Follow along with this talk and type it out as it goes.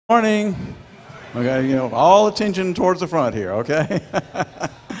Morning. Okay, all attention towards the front here, okay?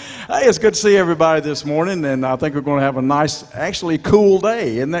 Hey, it's good to see everybody this morning, and I think we're going to have a nice, actually cool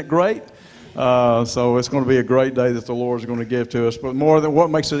day. Isn't that great? So it's going to be a great day that the Lord's going to give to us. But more than what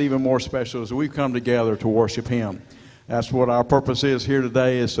makes it even more special is we've come together to worship Him. That's what our purpose is here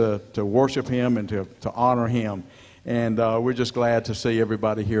today, is to worship Him and to honor Him. And we're just glad to see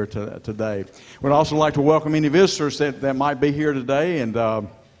everybody here today. We'd also like to welcome any visitors that might be here today, and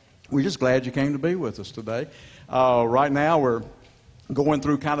we're just glad you came to be with us today. Right now we're going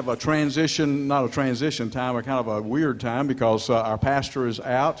through kind of a transition, not a transition time, but kind of a weird time because our pastor is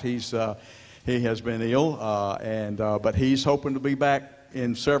out. He has been ill, but he's hoping to be back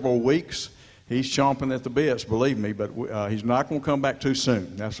in several weeks. He's chomping at the bits, believe me, but he's not going to come back too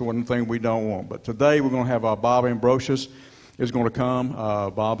soon. That's the one thing we don't want. But today we're going to have Bob Ambrosius is going to come.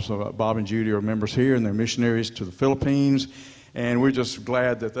 Bob and Judy are members here, and they're missionaries to the Philippines. And we're just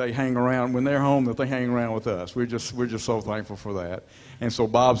glad that they hang around when they're home, that they hang around with us. We're just so thankful for that. And so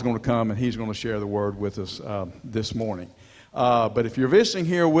Bob's going to come and he's going to share the word with us this morning. But if you're visiting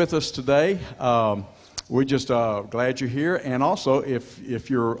here with us today, we're just glad you're here. And also, if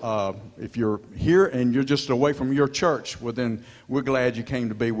you're here and you're just away from your church, well then we're glad you came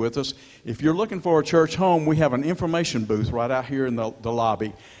to be with us. If you're looking for a church home, we have an information booth right out here in the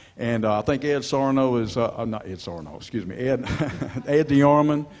lobby. And I think Ed Sarno is, not Ed Sarno, excuse me, Ed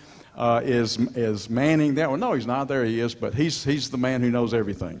DeArmond is manning that one. No, he's not. There he is, but he's the man who knows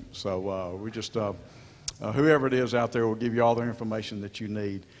everything. So we just, whoever it is out there will give you all the information that you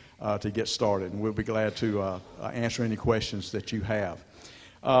need to get started. And we'll be glad to answer any questions that you have.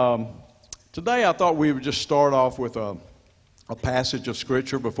 Today I thought we would just start off with a passage of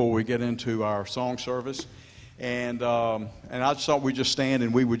Scripture before we get into our song service. And I just thought we'd just stand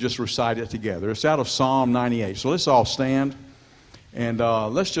and we would just recite it together. It's out of Psalm 98. So let's all stand and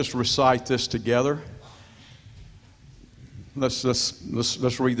let's just recite this together. Let's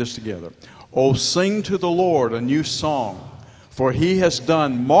read this together. Oh, sing to the Lord a new song, for He has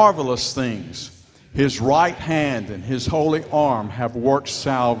done marvelous things. His right hand and His holy arm have worked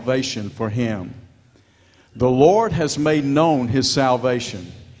salvation for Him. The Lord has made known His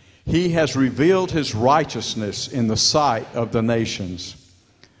salvation. He has revealed His righteousness in the sight of the nations.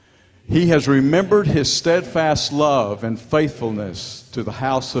 He has remembered His steadfast love and faithfulness to the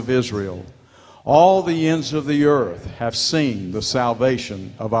house of Israel. All the ends of the earth have seen the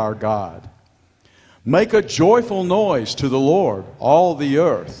salvation of our God. Make a joyful noise to the Lord, all the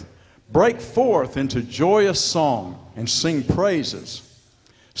earth. Break forth into joyous song and sing praises.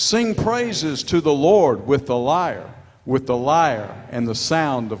 Sing praises to the Lord with the lyre and the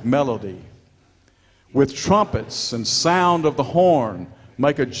sound of melody. With trumpets and sound of the horn,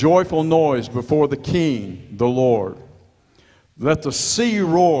 make a joyful noise before the King, the Lord. Let the sea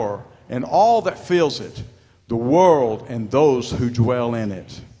roar and all that fills it, the world and those who dwell in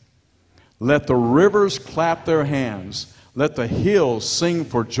it. Let the rivers clap their hands. Let the hills sing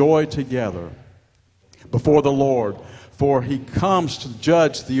for joy together before the Lord, for He comes to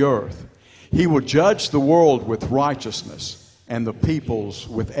judge the earth. He will judge the world with righteousness and the peoples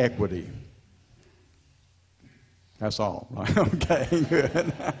with equity. That's all. Okay,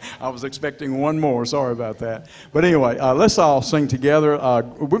 good. I was expecting one more. Sorry about that. But anyway, let's all sing together.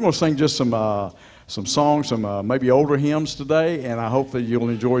 We're going to sing just some songs, some maybe older hymns today, and I hope that you'll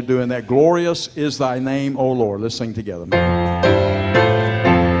enjoy doing that. Glorious is Thy name, O Lord. Let's sing together.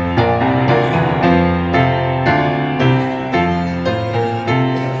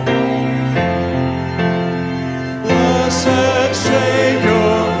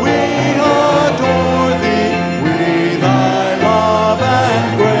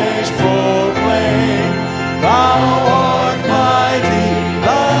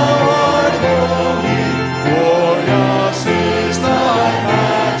 Glorious is thy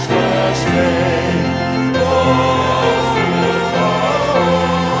matchless name.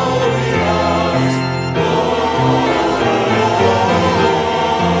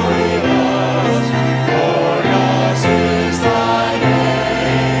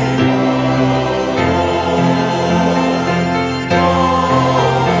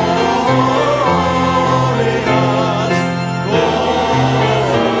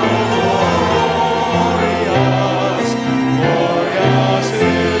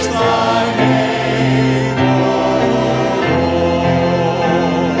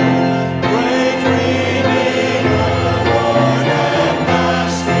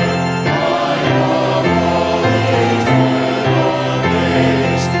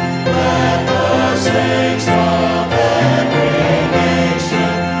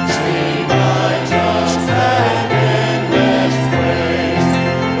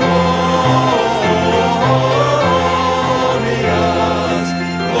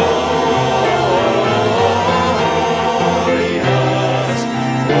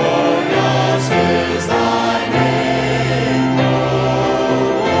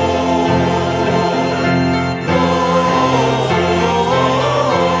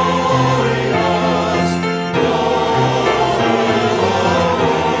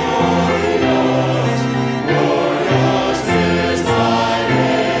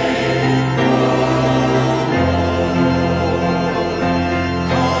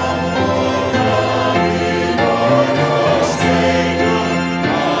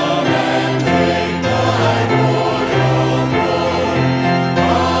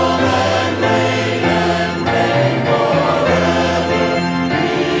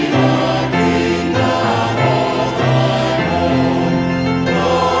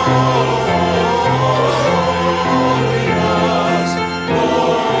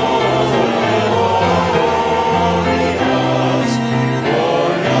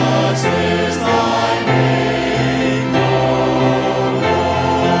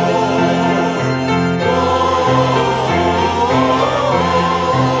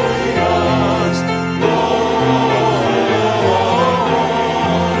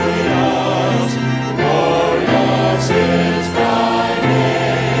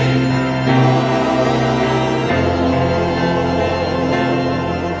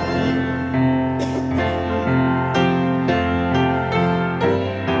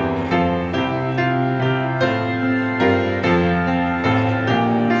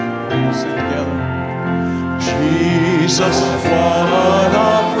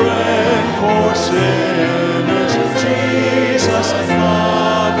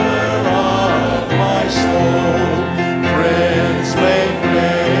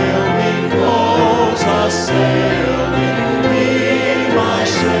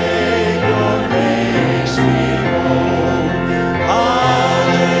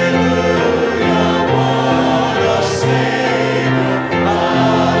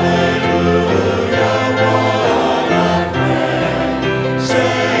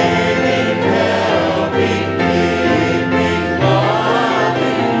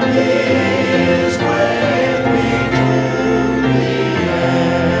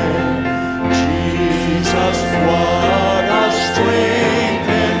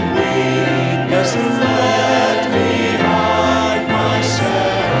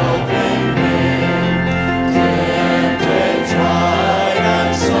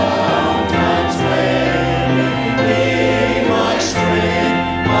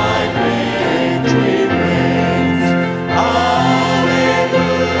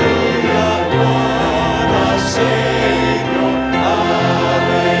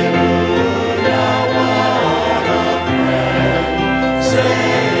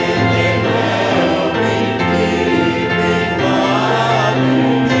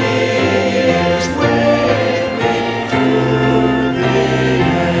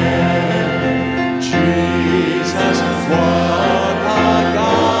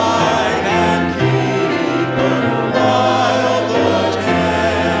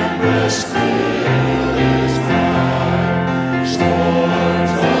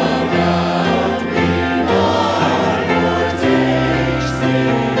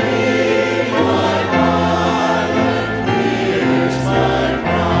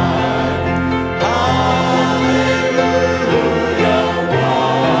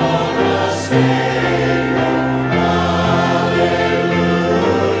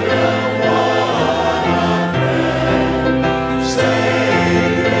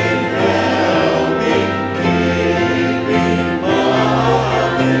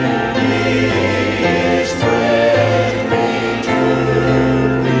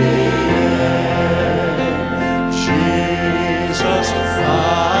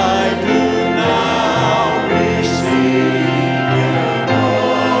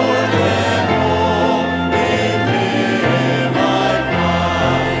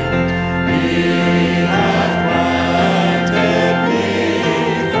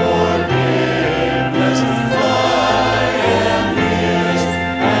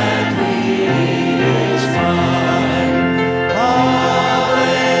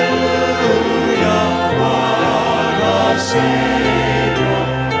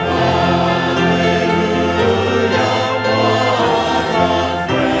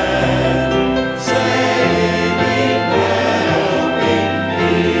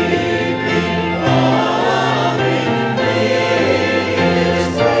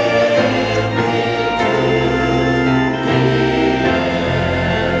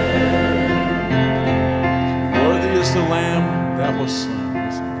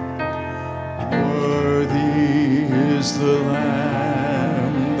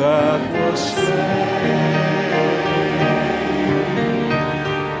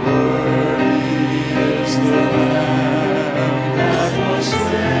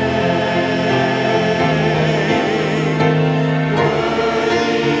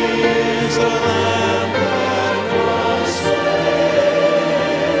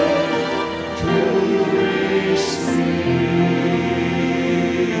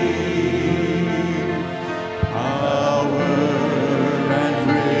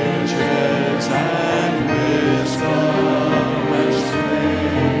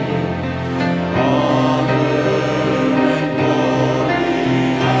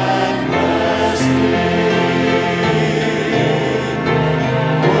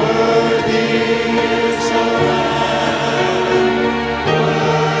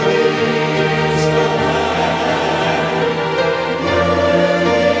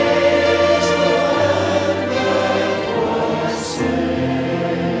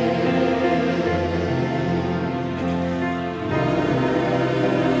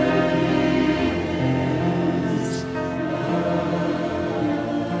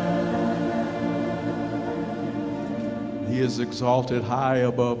 Exalted high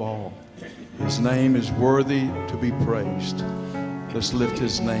above all. His name is worthy to be praised. Let's lift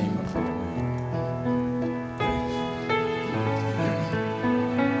his name up.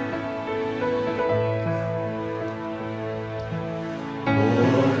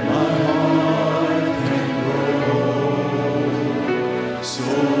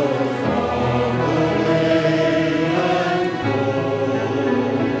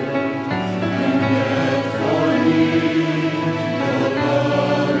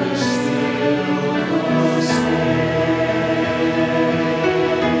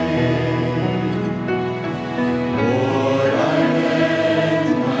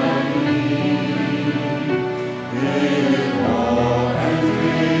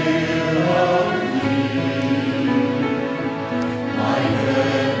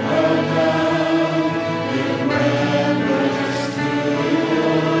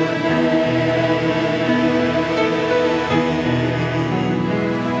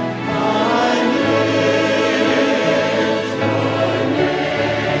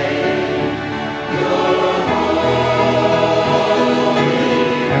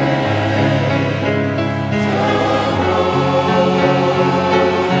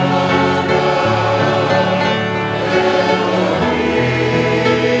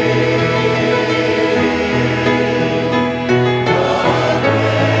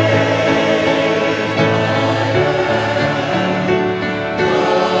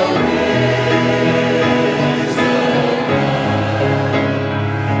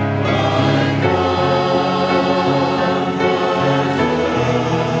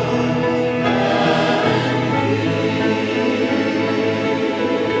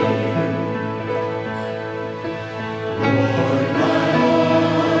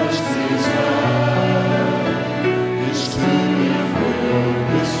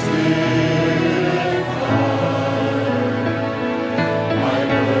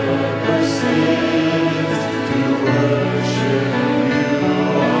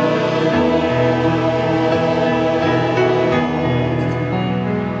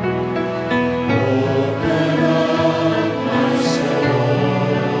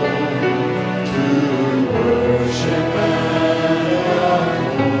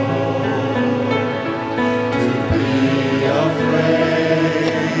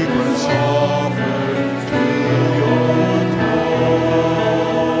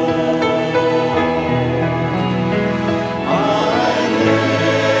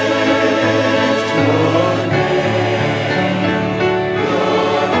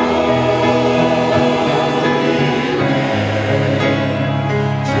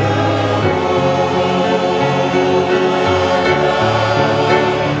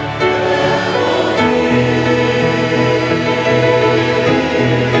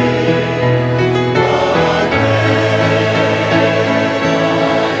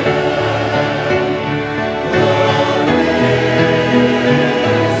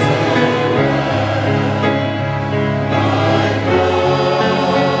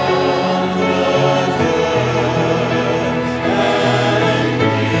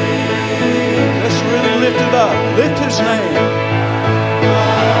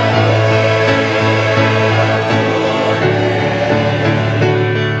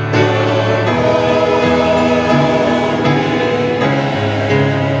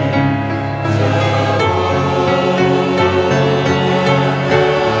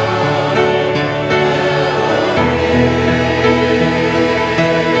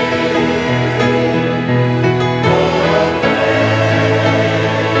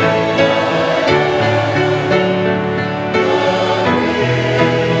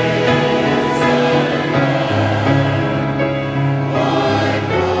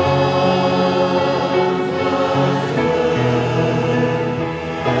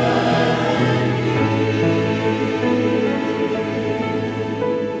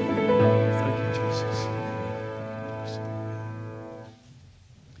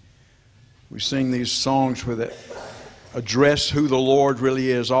 We sing these songs with it, address who the Lord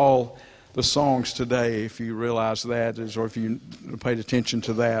really is. All the songs today, if you realize that, or if you paid attention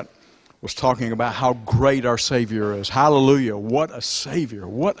to that, was talking about how great our Savior is. Hallelujah. What a Savior.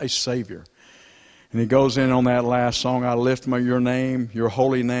 What a Savior. And he goes in on that last song, I lift your name, your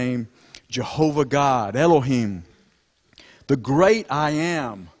holy name, Jehovah God, Elohim, the great I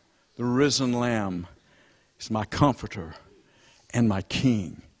am, the risen Lamb, is my comforter and my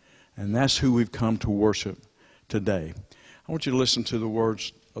King. And that's who we've come to worship today. I want you to listen to the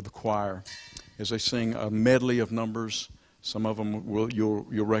words of the choir as they sing a medley of numbers. Some of them you'll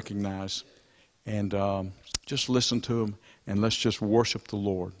recognize. And just listen to them, and let's just worship the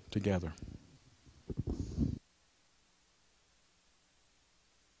Lord together.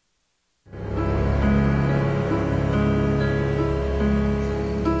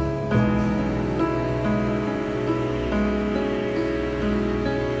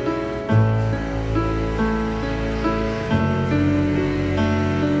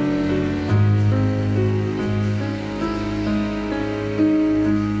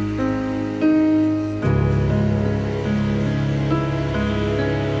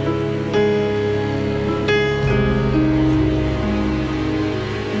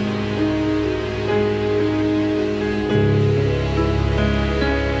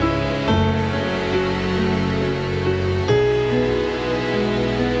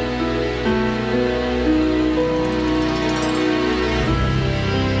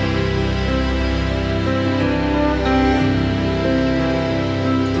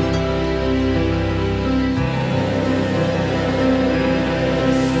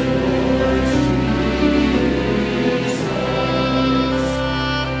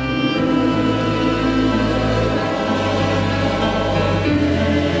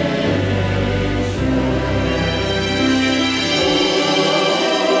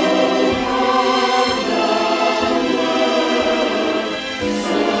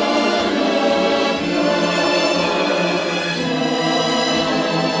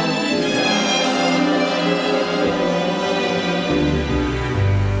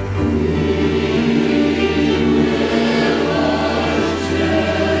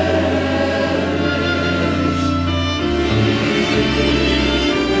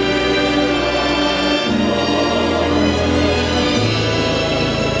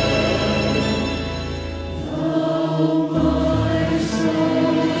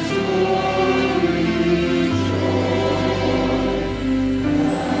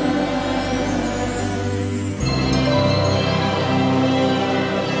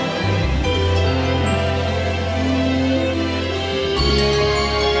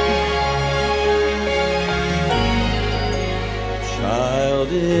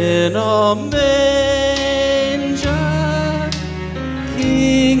 In a manger,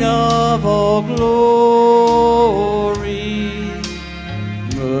 King of all glory,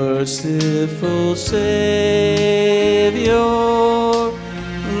 merciful Savior,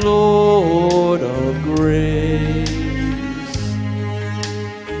 Lord of grace,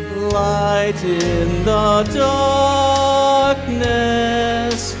 light in the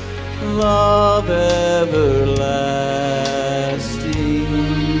darkness, love everlasting,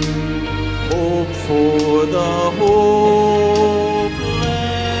 hope for the hopeless,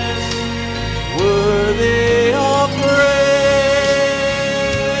 worthy of praise.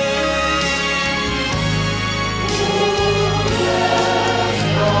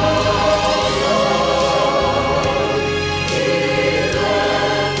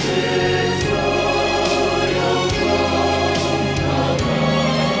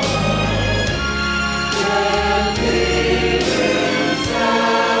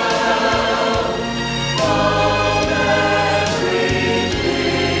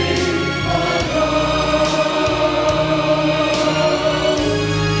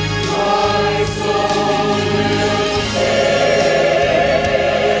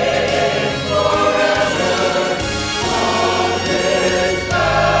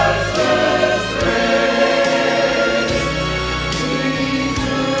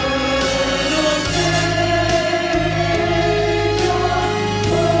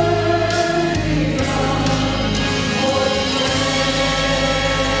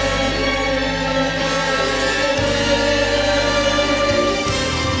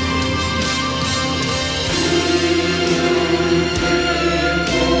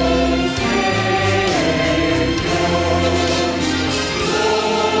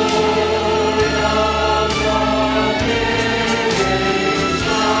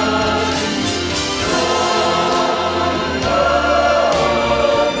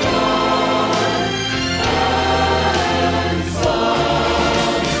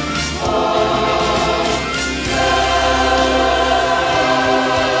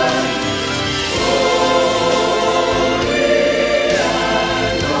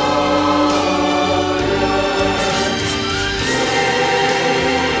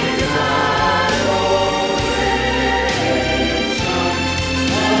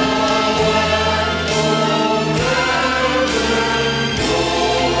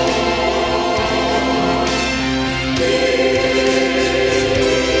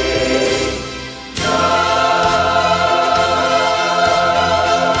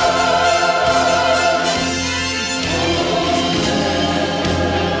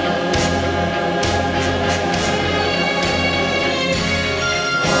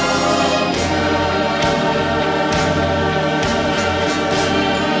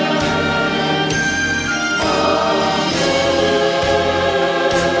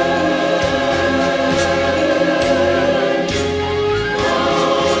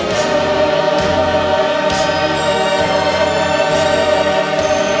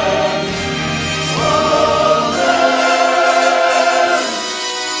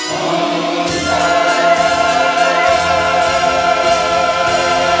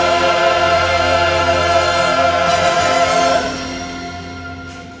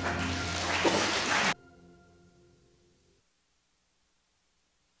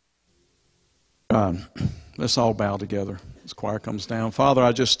 Let's all bow together as choir comes down. Father,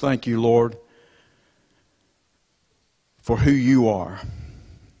 I just thank you, Lord, for who you are.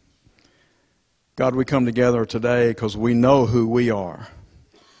 God, we come together today because we know who we are.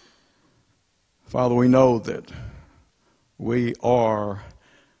 Father, we know that we are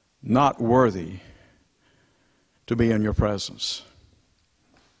not worthy to be in your presence.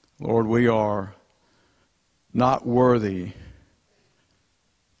 Lord, we are not worthy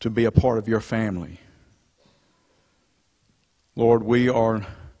to be a part of your family. Lord, we are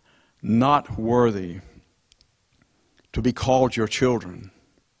not worthy to be called your children.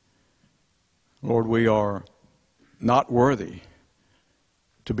 Lord, we are not worthy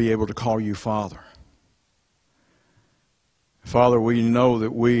to be able to call you Father. Father, we know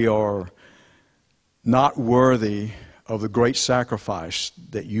that we are not worthy of the great sacrifice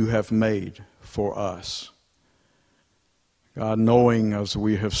that you have made for us. God, knowing as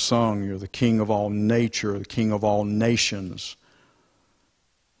we have sung, you're the King of all nature, the King of all nations,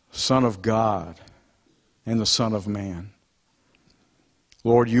 Son of God, and the Son of Man.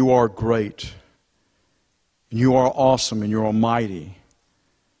 Lord, you are great, and you are awesome, and you're almighty.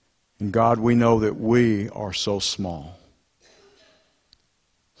 And God, we know that we are so small.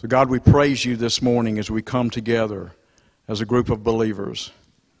 So God, we praise you this morning as we come together as a group of believers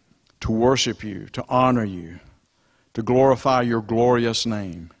to worship you, to honor you, to glorify your glorious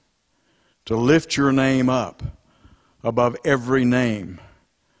name, to lift your name up above every name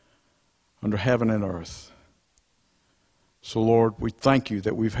under heaven and earth. So Lord, we thank you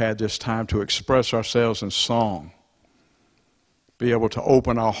that we've had this time to express ourselves in song, be able to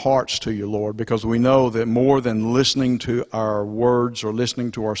open our hearts to you, Lord, because we know that more than listening to our words or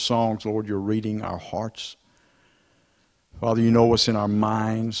listening to our songs, Lord, you're reading our hearts. Father, you know what's in our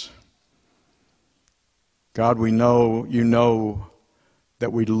minds. God, we know you know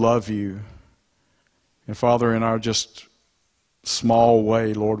that we love you. And Father, in our just small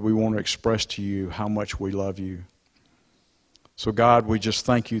way, Lord, we want to express to you how much we love you. So God, we just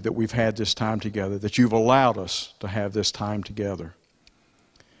thank you that we've had this time together, that you've allowed us to have this time together.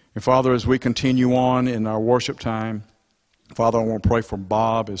 And Father, as we continue on in our worship time, Father, I want to pray for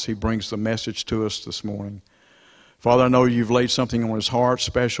Bob as he brings the message to us this morning. Father, I know you've laid something on his heart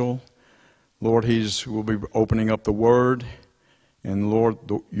special. Lord, will be opening up the Word. And Lord,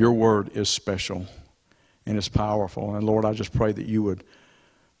 your Word is special and it's powerful. And Lord, I just pray that you would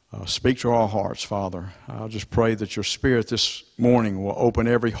speak to our hearts, Father. I just pray that your Spirit this morning will open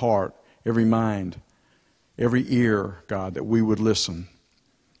every heart, every mind, every ear, God, that we would listen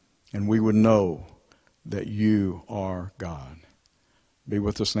and we would know that you are God. Be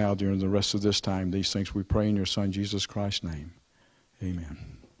with us now during the rest of this time. These things we pray in your Son, Jesus Christ's name. Amen.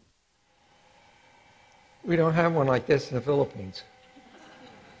 We don't have one like this in the Philippines.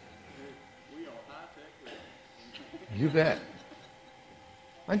 You bet.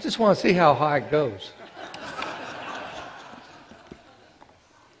 I just want to see how high it goes.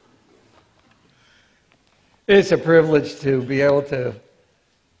 It's a privilege to be able to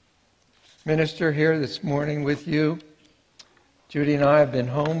minister here this morning with you. Judy and I have been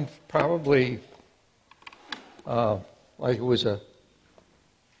home probably like it was a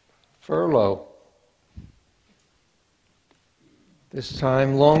furlough. This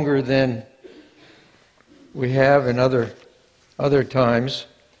time longer than we have in other times.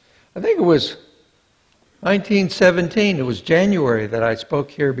 I think it was 1917. It was January that I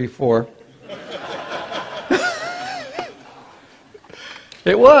spoke here before.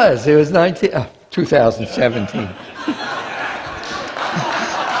 It was 2017.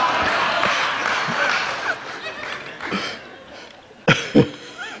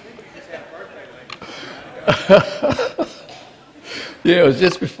 Yeah, it was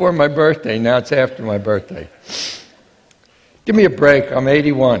just before my birthday. Now it's after my birthday. Give me a break. I'm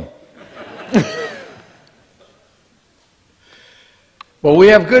 81. Well, we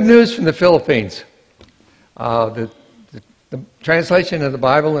have good news from the Philippines. The translation of the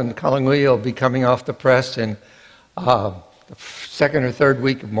Bible in Kalanguya will be coming off the press in the second or third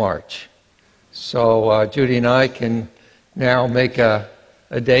week of March. So Judy and I can now make a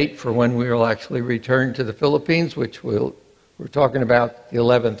date for when we will actually return to the Philippines, which we're talking about the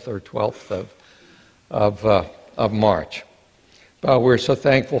 11th or 12th of March. But we're so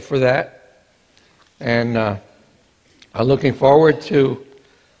thankful for that. And I'm looking forward to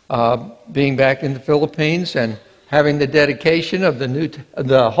being back in the Philippines and having the dedication of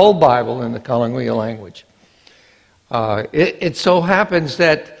the whole Bible in the Kalanguya language. It so happens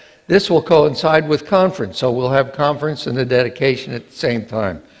that this will coincide with conference, so we'll have conference and the dedication at the same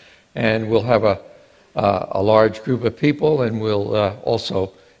time. And we'll have a large group of people, and we'll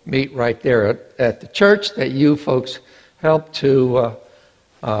also meet right there at the church that you folks helped to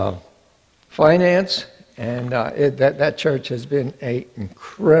finance, and that church has been an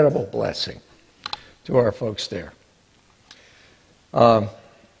incredible blessing to our folks there.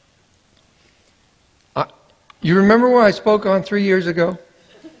 You remember what I spoke on 3 years ago?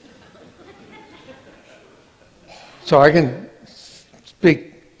 So I can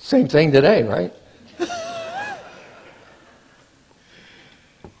speak same thing today, right?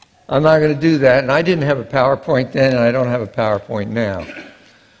 I'm not going to do that, and I didn't have a PowerPoint then, and I don't have a PowerPoint now.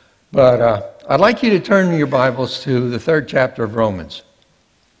 But I'd like you to turn your Bibles to the 3rd chapter of Romans.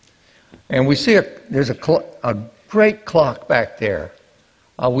 And we see there's a great clock back there.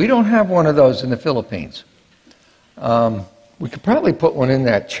 We don't have one of those in the Philippines. We could probably put one in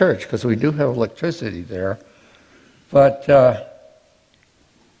that church because we do have electricity there. But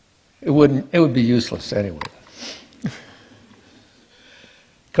it would be useless anyway.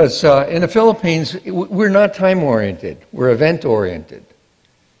 Because in the Philippines, we're not time-oriented. We're event-oriented.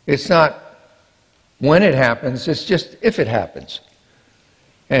 It's not when it happens, it's just if it happens.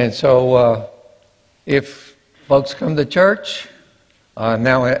 And so if folks come to church,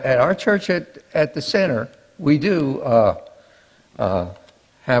 now at our church at the center, we do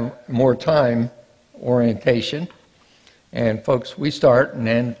have more time orientation. And folks, we start and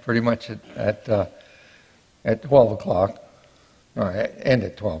end pretty much at 12 o'clock. No, end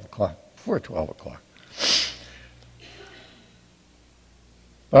at 12 o'clock, before 12 o'clock.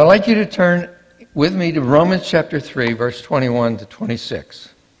 But I'd like you to turn with me to Romans chapter 3, verse 21 to 26.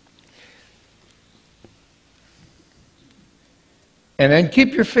 And then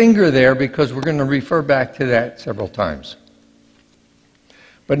keep your finger there because we're going to refer back to that several times.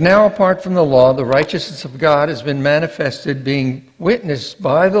 But now, apart from the law, the righteousness of God has been manifested, being witnessed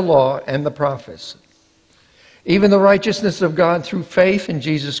by the law and the prophets. Even the righteousness of God through faith in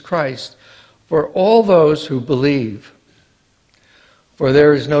Jesus Christ for all those who believe. For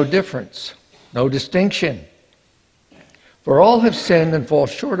there is no difference, no distinction. For all have sinned and fall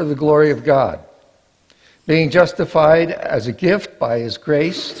short of the glory of God, being justified as a gift by His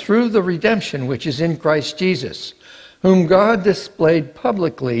grace through the redemption which is in Christ Jesus, whom God displayed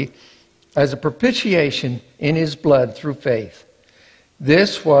publicly as a propitiation in His blood through faith.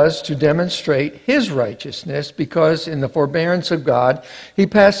 This was to demonstrate His righteousness, because in the forbearance of God He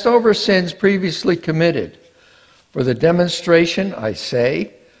passed over sins previously committed. For the demonstration, I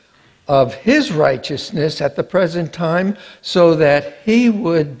say, of His righteousness at the present time, so that He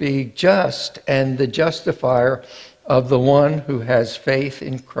would be just and the justifier of the one who has faith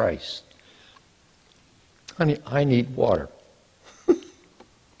in Christ. Honey, I need water.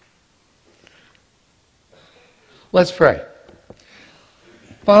 Let's pray.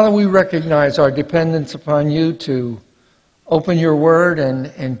 Father, we recognize our dependence upon You to open Your Word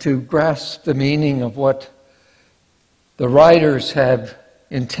and to grasp the meaning of what the writers have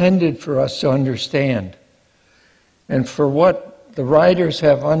intended for us to understand, and for what the writers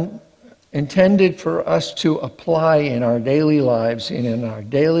have intended for us to apply in our daily lives and in our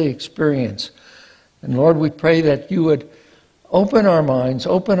daily experience. And Lord, we pray that You would open our minds,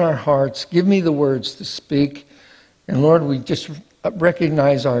 open our hearts, give me the words to speak. And Lord, we just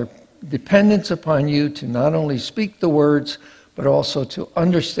recognize our dependence upon You to not only speak the words, but also to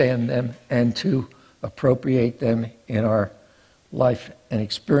understand them and to appropriate them in our life and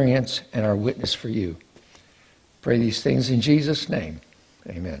experience and our witness for You. Pray these things in Jesus' name.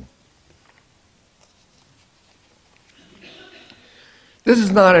 Amen. This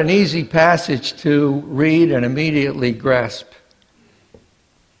is not an easy passage to read and immediately grasp.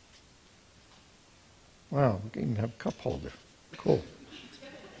 Wow, we can even have a cup holder. Cool.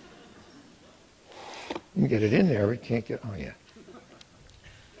 You can get it in there, we can't get, oh yeah.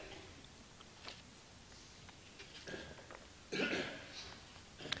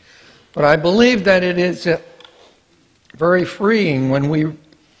 But I believe that it is very freeing when we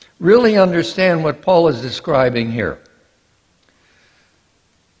really understand what Paul is describing here.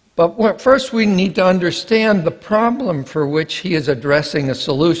 But first we need to understand the problem for which he is addressing a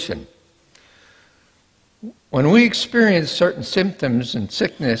solution. When we experience certain symptoms and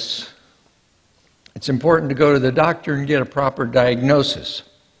sickness, it's important to go to the doctor and get a proper diagnosis,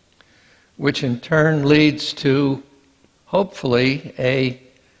 which in turn leads to, hopefully, a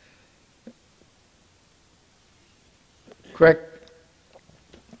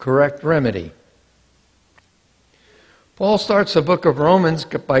correct remedy. Paul starts the book of Romans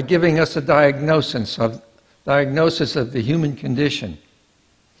by giving us a diagnosis of the human condition.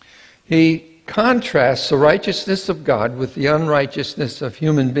 He contrasts the righteousness of God with the unrighteousness of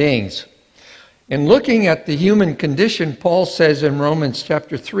human beings. In looking at the human condition, Paul says in Romans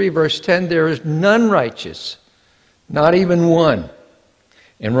chapter 3, verse 10, there is none righteous, not even one.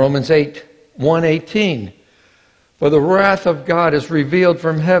 In Romans 1:18, for the wrath of God is revealed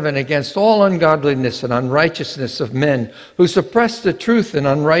from heaven against all ungodliness and unrighteousness of men who suppress the truth in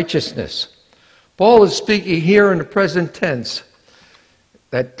unrighteousness. Paul is speaking here in the present tense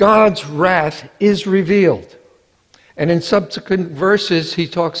that God's wrath is revealed. And in subsequent verses, he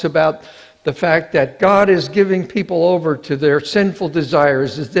talks about the fact that God is giving people over to their sinful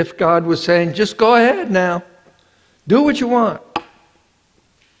desires as if God was saying, just go ahead now. Do what you want.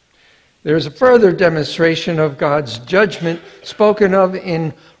 There's a further demonstration of God's judgment spoken of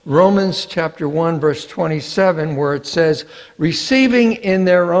in Romans chapter 1, verse 27, where it says, receiving in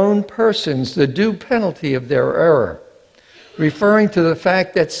their own persons the due penalty of their error, referring to the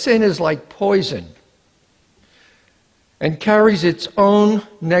fact that sin is like poison and carries its own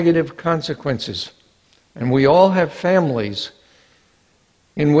negative consequences. And we all have families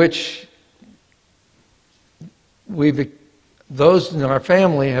in which those in our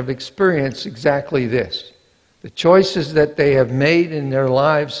family have experienced exactly this. The choices that they have made in their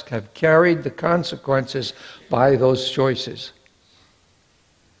lives have carried the consequences by those choices.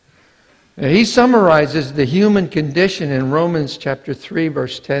 Now, he summarizes the human condition in Romans chapter 3,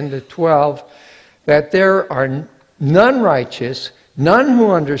 verse 10 to 12, that there are none righteous, none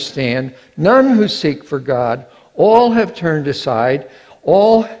who understand, none who seek for God. All have turned aside,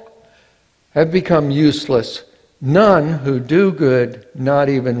 all have become useless. None who do good, not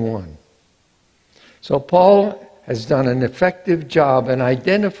even one. So Paul has done an effective job in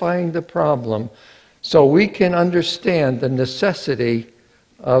identifying the problem so we can understand the necessity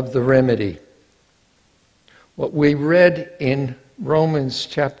of the remedy. What we read in Romans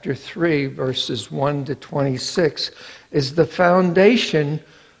chapter 3, verses 1 to 26, is the foundation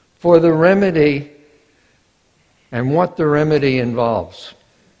for the remedy and what the remedy involves.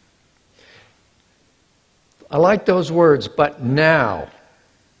 I like those words, but now.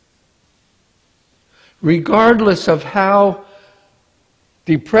 Regardless of how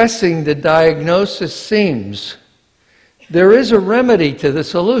depressing the diagnosis seems, there is a remedy to the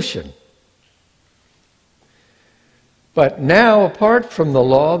solution. But now, apart from the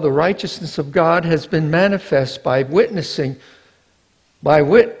law, the righteousness of God has been manifest by being witnessed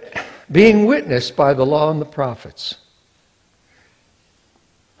by the law and the prophets.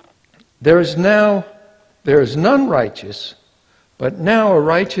 There is none righteous, but now a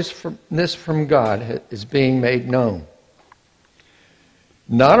righteousness from God is being made known.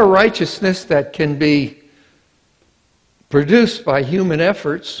 Not a righteousness that can be produced by human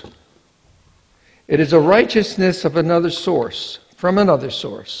efforts. It is a righteousness of another source, from another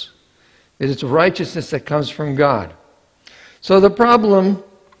source. It is a righteousness that comes from God. So the problem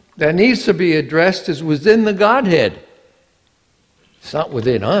that needs to be addressed is within the Godhead. It's not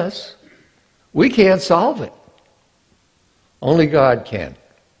within us. We can't solve it. Only God can.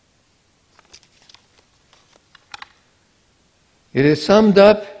 It is summed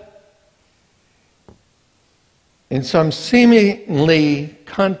up in some seemingly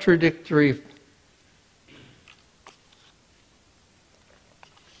contradictory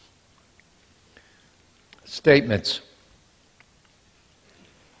statements.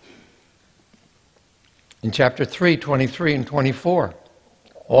 In chapter 3, 23 and 24,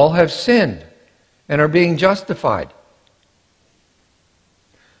 all have sinned and are being justified.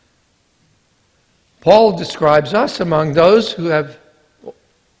 Paul describes us among those who have,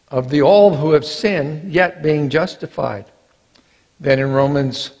 of the all who have sinned, yet being justified. Then in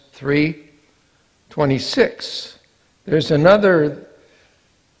Romans 3:26, there's another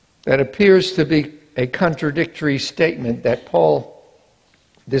that appears to be a contradictory statement that Paul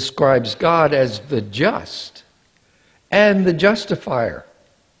describes God as the just and the justifier.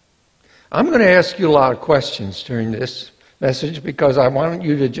 I'm going to ask you a lot of questions during this message because I want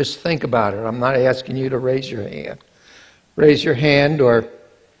you to just think about it. I'm not asking you to raise your hand or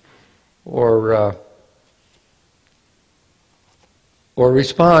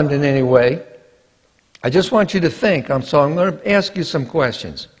respond in any way. I just want you to think. So I'm going to ask you some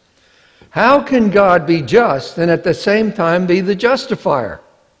questions. How can God be just and at the same time be the justifier?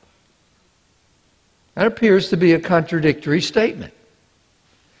 That appears to be a contradictory statement.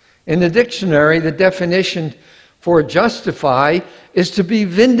 In the dictionary, the definition for justify is to be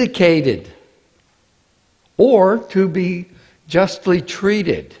vindicated or to be justly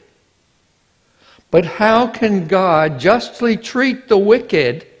treated. But how can God justly treat the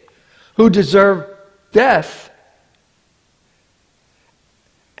wicked who deserve death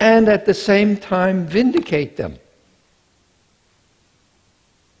and at the same time vindicate them?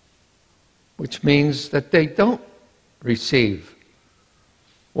 which means that they don't receive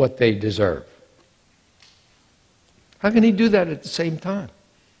what they deserve. How can he do that at the same time?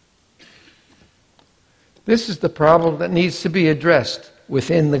 This is the problem that needs to be addressed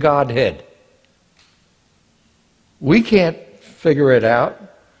within the Godhead. We can't figure it out.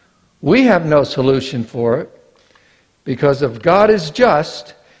 We have no solution for it. Because if God is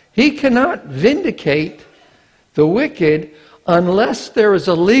just, he cannot vindicate the wicked unless there is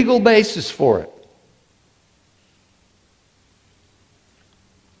a legal basis for it.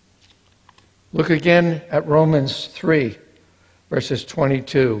 Look again at Romans 3, verses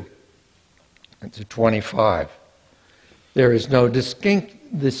 22 to 25. There is no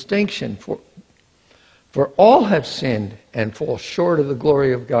distinction, for all have sinned and fall short of the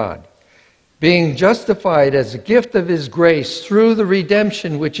glory of God, being justified as a gift of his grace through the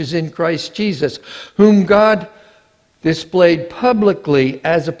redemption which is in Christ Jesus, whom God displayed publicly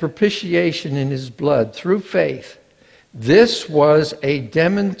as a propitiation in his blood through faith. This was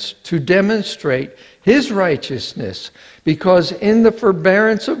to demonstrate his righteousness, because in the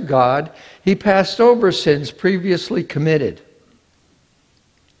forbearance of God, he passed over sins previously committed.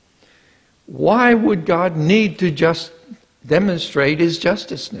 Why would God need to just demonstrate his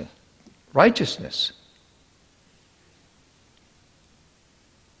righteousness?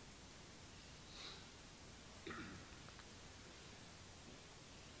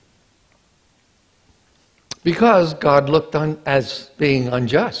 Because God looked on as being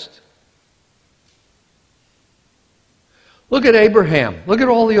unjust. Look at Abraham. Look at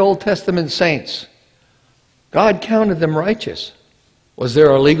all the Old Testament saints. God counted them righteous. Was there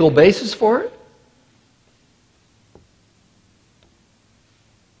a legal basis for it?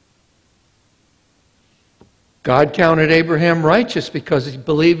 God counted Abraham righteous because he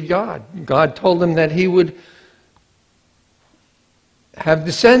believed God. God told him that he would have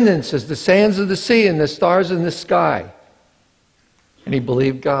descendants as the sands of the sea and the stars in the sky. And he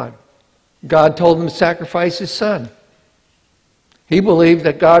believed God. God told him to sacrifice his son. He believed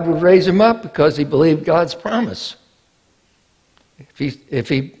that God would raise him up because he believed God's promise if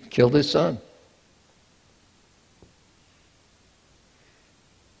he killed his son.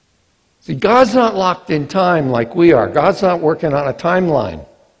 See, God's not locked in time like we are. God's not working on a timeline.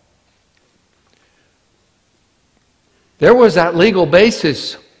 There was that legal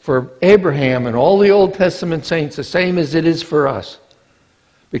basis for Abraham and all the Old Testament saints, the same as it is for us.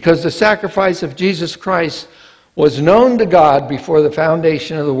 Because the sacrifice of Jesus Christ was known to God before the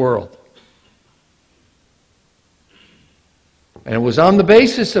foundation of the world. And it was on the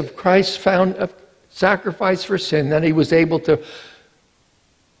basis of Christ's sacrifice for sin that he was able to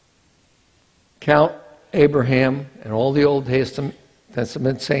count Abraham and all the Old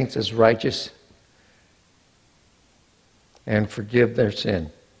Testament saints as righteous and forgive their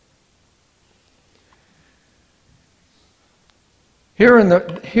sin.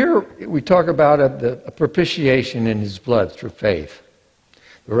 Here we talk about a propitiation in his blood through faith.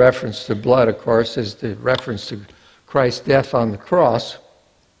 The reference to blood, of course, is the reference to Christ's death on the cross,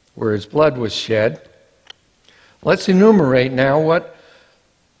 where his blood was shed. Let's enumerate now what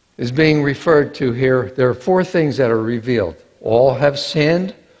is being referred to here. There are four things that are revealed. All have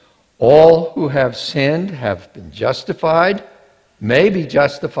sinned. All who have sinned have been justified, may be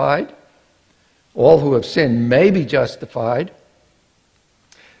justified. All who have sinned may be justified.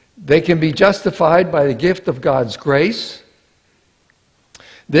 They can be justified by the gift of God's grace.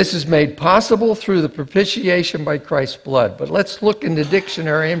 This is made possible through the propitiation by Christ's blood. But let's look in the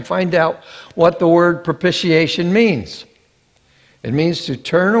dictionary and find out what the word propitiation means. It means to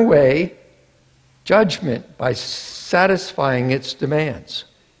turn away judgment by satisfying its demands.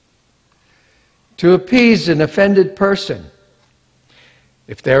 To appease an offended person.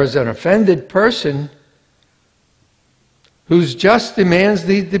 If there is an offended person whose just demands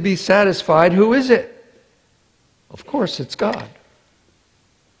need to be satisfied, who is it? Of course, it's God.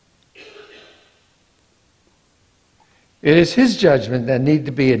 It is his judgment that need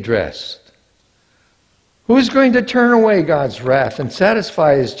to be addressed. Who is going to turn away God's wrath and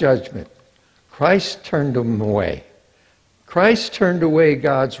satisfy his judgment? Christ turned him away. Christ turned away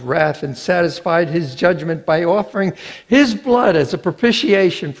God's wrath and satisfied his judgment by offering his blood as a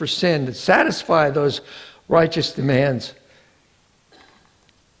propitiation for sin to satisfy those righteous demands.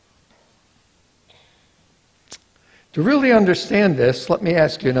 To really understand this, let me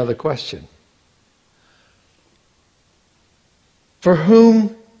ask you another question. For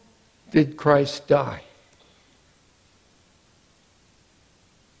whom did Christ die?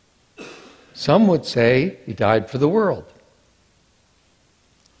 Some would say he died for the world.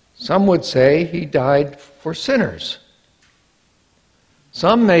 Some would say he died for sinners.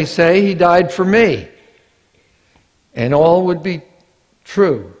 Some may say he died for me. And all would be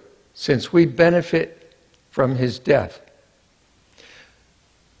true, since we benefit from his death.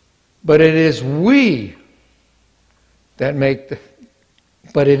 But it is we that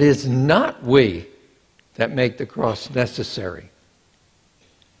but it is not we that make the cross necessary.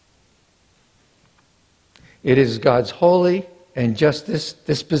 It is God's holy and just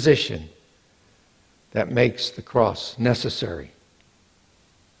disposition that makes the cross necessary.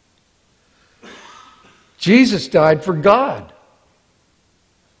 Jesus died for God,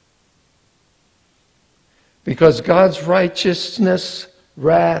 because God's righteousness,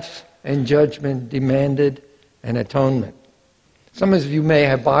 wrath, and judgment demanded an atonement. Some of you may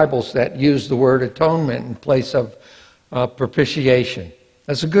have Bibles that use the word atonement in place of propitiation.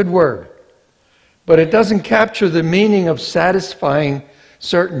 That's a good word. But it doesn't capture the meaning of satisfying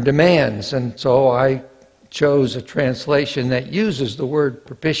certain demands, and so I chose a translation that uses the word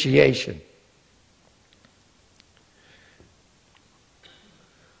propitiation.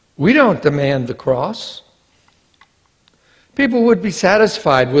 We don't demand the cross. People would be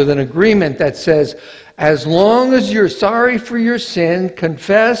satisfied with an agreement that says, as long as you're sorry for your sin,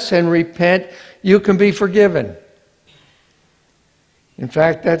 confess and repent, you can be forgiven. In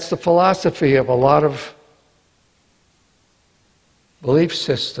fact, that's the philosophy of a lot of belief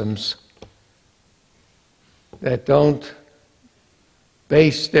systems that don't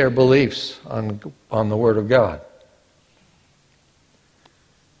base their beliefs on the Word of God.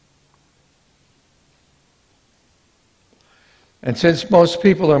 And since most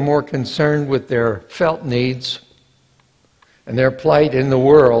people are more concerned with their felt needs and their plight in the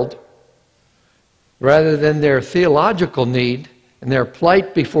world, rather than their theological need and their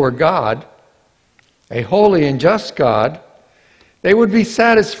plight before God, a holy and just God, they would be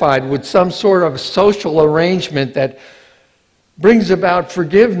satisfied with some sort of social arrangement that brings about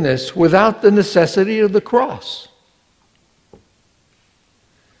forgiveness without the necessity of the cross.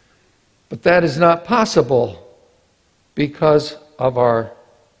 But that is not possible, because of our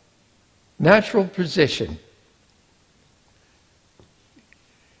natural position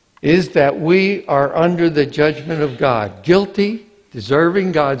is that we are under the judgment of God, guilty,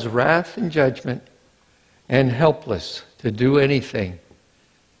 deserving God's wrath and judgment, and helpless to do anything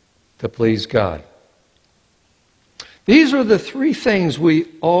to please God. These are the three things we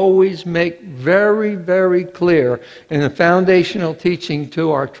always make very, very clear in the foundational teaching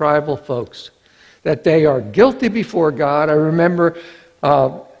to our tribal folks. That they are guilty before God. I remember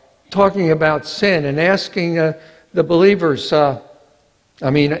talking about sin and asking the believers,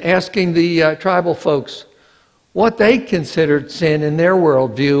 asking the tribal folks what they considered sin in their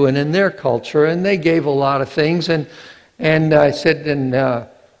worldview and in their culture, and they gave a lot of things. And I said,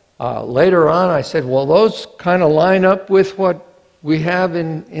 later on, I said, well, those kind of line up with what we have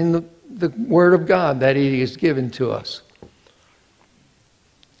in the Word of God that He has given to us.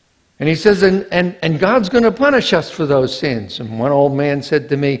 And he says, and God's going to punish us for those sins. And one old man said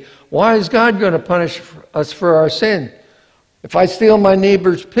to me, why is God going to punish us for our sin? If I steal my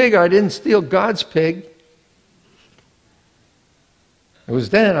neighbor's pig, I didn't steal God's pig. It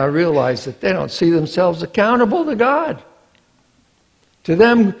was then I realized that they don't see themselves accountable to God. To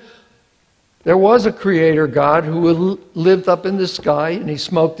them, there was a creator God who lived up in the sky, and he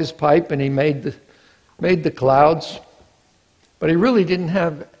smoked his pipe and he made the clouds. But he really didn't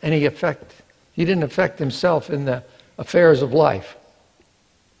have any effect. He didn't affect himself in the affairs of life.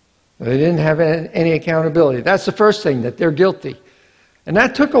 They didn't have any accountability. That's the first thing, that they're guilty. And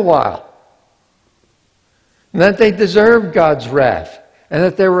that took a while. And that they deserved God's wrath. And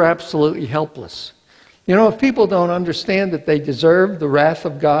that they were absolutely helpless. You know, if people don't understand that they deserve the wrath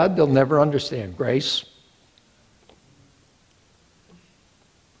of God, they'll never understand grace.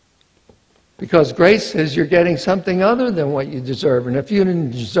 Because grace says you're getting something other than what you deserve. And if you didn't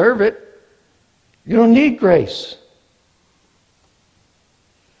deserve it, you don't need grace.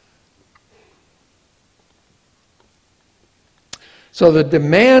 So the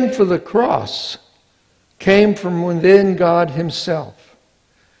demand for the cross came from within God Himself.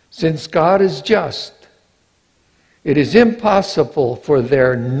 Since God is just, it is impossible for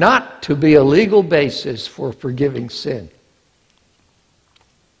there not to be a legal basis for forgiving sin.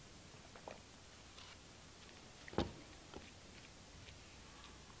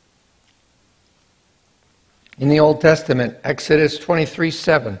 In the Old Testament, Exodus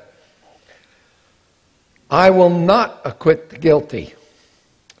 23:7, I will not acquit the guilty.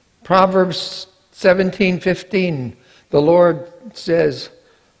 Proverbs 17:15, the Lord says,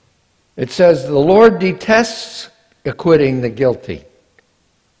 the Lord detests acquitting the guilty.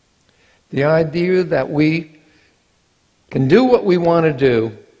 The idea that we can do what we want to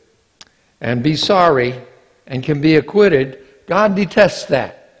do and be sorry and can be acquitted, God detests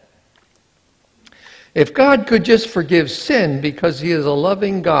that. If God could just forgive sin because He is a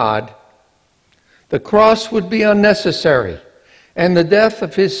loving God, the cross would be unnecessary, and the death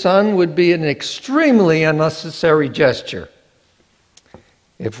of His Son would be an extremely unnecessary gesture,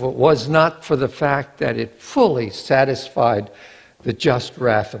 if it was not for the fact that it fully satisfied the just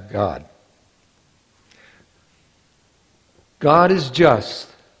wrath of God. God is just,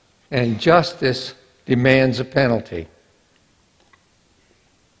 and justice demands a penalty.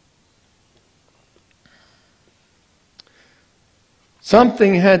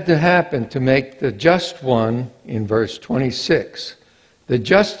 Something had to happen to make the just one, in verse 26, the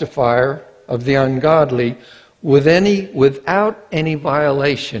justifier of the ungodly, without any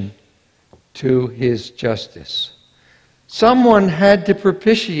violation to His justice. Someone had to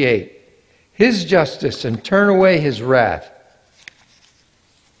propitiate His justice and turn away His wrath.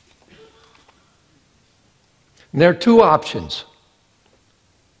 And there are two options.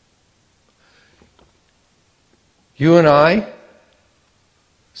 You and I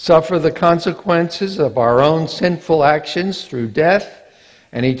suffer the consequences of our own sinful actions through death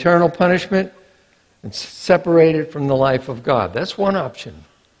and eternal punishment and separated from the life of God. That's one option.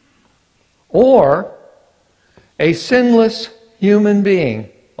 Or a sinless human being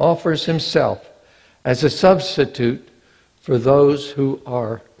offers himself as a substitute for those who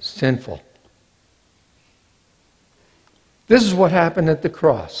are sinful. This is what happened at the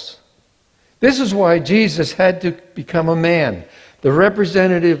cross. This is why Jesus had to become a man, the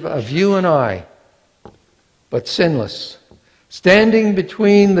representative of you and I, but sinless, standing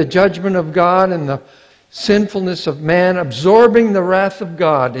between the judgment of God and the sinfulness of man, absorbing the wrath of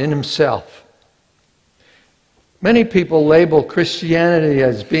God in Himself. Many people label Christianity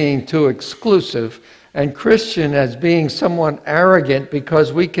as being too exclusive and Christian as being somewhat arrogant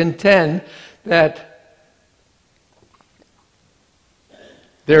because we contend that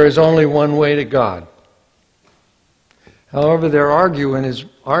there is only one way to God. However, their argument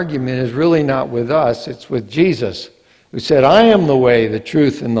is really not with us, it's with Jesus, who said, I am the way, the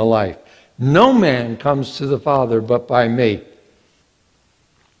truth, and the life. No man comes to the Father but by me.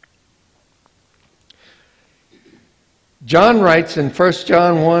 John writes in 1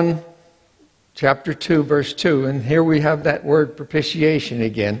 John 1, chapter 2, verse 2, and here we have that word propitiation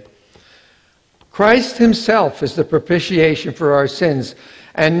again. Christ Himself is the propitiation for our sins,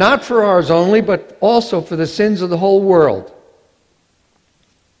 and not for ours only, but also for the sins of the whole world.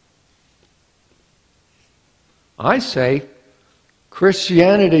 I say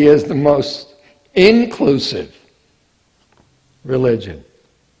Christianity is the most inclusive religion.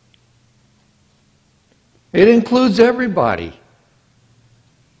 It includes everybody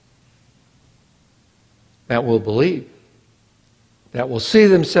that will believe, that will see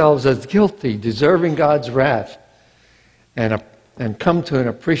themselves as guilty, deserving God's wrath, and come to an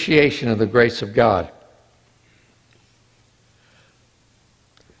appreciation of the grace of God.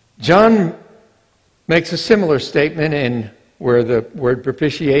 John makes a similar statement in where the word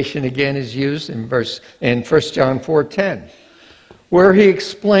propitiation again is used in 1 John 4:10, where he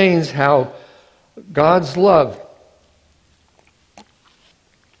explains how God's love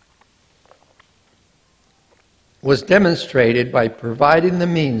was demonstrated by providing the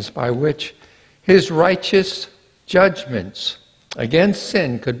means by which His righteous judgments against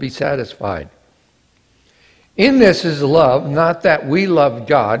sin could be satisfied. In this is love, not that we loved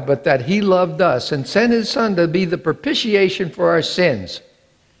God, but that He loved us and sent His Son to be the propitiation for our sins.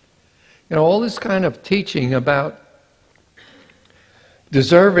 You know, all this kind of teaching about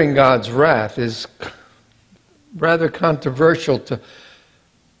deserving God's wrath is rather controversial to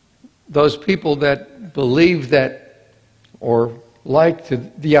those people that believe that or like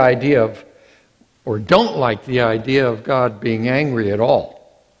the idea of or don't like the idea of God being angry at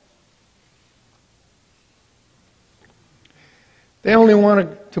all. They only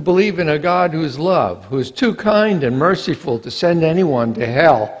want to believe in a God who is love, who is too kind and merciful to send anyone to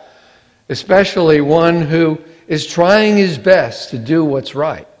hell, especially one who is trying his best to do what's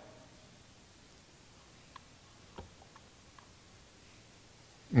right.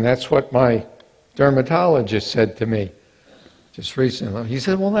 And that's what my dermatologist said to me just recently. He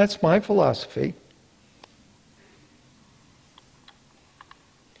said, well, that's my philosophy.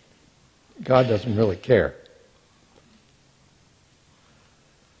 God doesn't really care.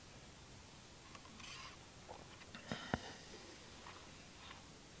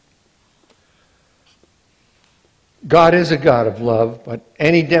 God is a God of love, but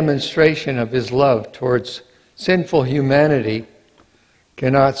any demonstration of His love towards sinful humanity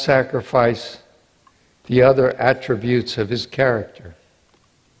cannot sacrifice the other attributes of his character: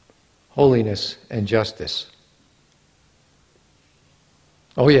 holiness and justice.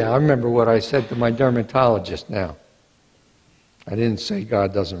 Oh yeah, I remember what I said to my dermatologist now. I didn't say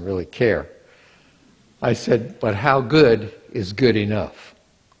God doesn't really care. I said, but how good is good enough?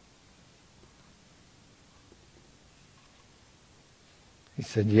 He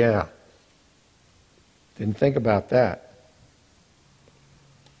said, yeah. Didn't think about that.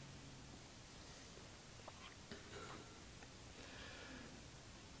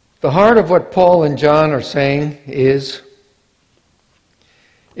 The heart of what Paul and John are saying is,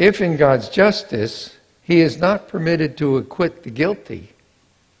 if in God's justice he is not permitted to acquit the guilty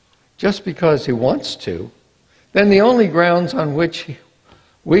just because he wants to, then the only grounds on which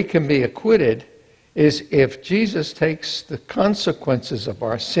we can be acquitted is if Jesus takes the consequences of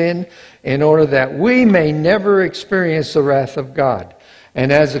our sin in order that we may never experience the wrath of God.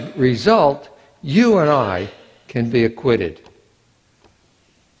 And as a result, you and I can be acquitted.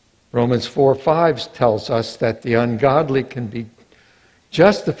 Romans 4:5 tells us that the ungodly can be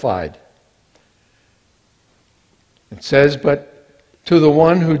justified. It says, but to the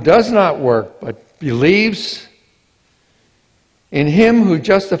one who does not work, but believes in him who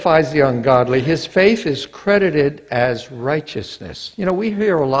justifies the ungodly, his faith is credited as righteousness. You know, we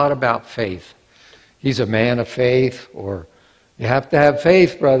hear a lot about faith. He's a man of faith, or you have to have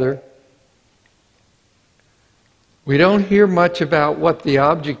faith, brother. We don't hear much about what the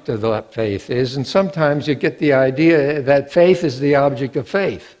object of that faith is, and sometimes you get the idea that faith is the object of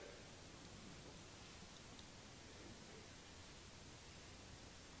faith.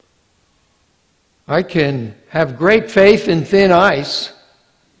 I can have great faith in thin ice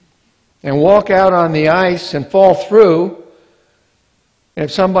and walk out on the ice and fall through. And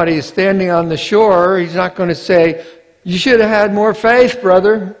if somebody is standing on the shore, he's not going to say, "You should have had more faith,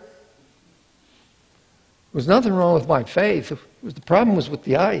 brother." There was nothing wrong with my faith. The problem was with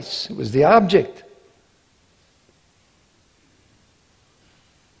the ice. It was the object.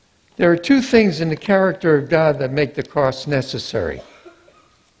 There are two things in the character of God that make the cross necessary: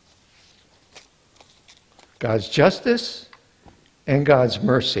 God's justice and God's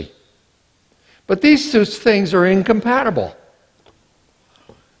mercy. But these two things are incompatible.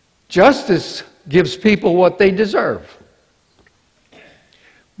 Justice gives people what they deserve.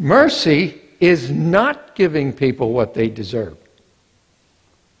 Mercy is not giving people what they deserve.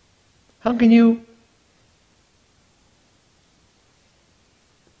 How can you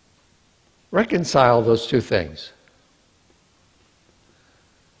reconcile those two things?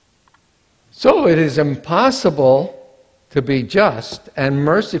 So it is impossible to be just and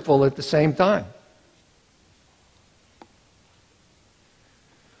merciful at the same time.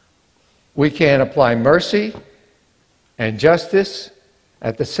 We can't apply mercy and justice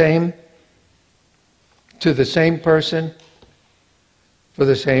to the same person for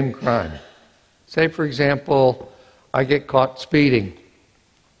the same crime. Say, for example, I get caught speeding.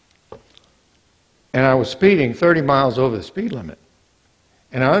 And I was speeding 30 miles over the speed limit.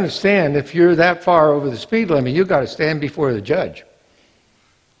 And I understand if you're that far over the speed limit, you've got to stand before the judge.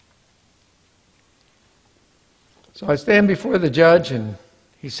 So I stand before the judge and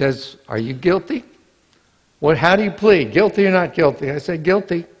he says, "Are you guilty?" How do you plead? Guilty or not guilty? I said,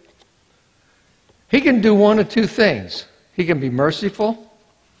 "Guilty." He can do one of two things. He can be merciful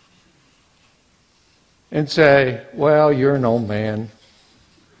and say, "Well, you're an old man."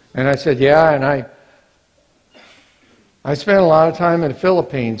 And I said, "Yeah, and I spent a lot of time in the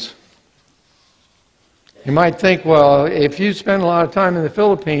Philippines." You might think, well, if you spend a lot of time in the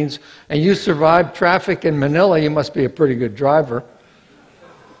Philippines and you survived traffic in Manila, you must be a pretty good driver.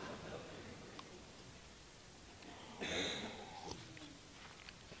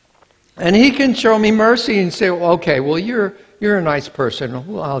 And he can show me mercy and say, well, okay, well, you're a nice person.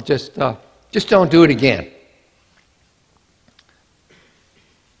 Well, I'll just don't do it again.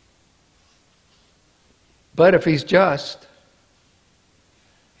 But if he's just,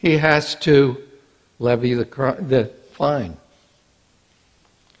 he has to levy the fine.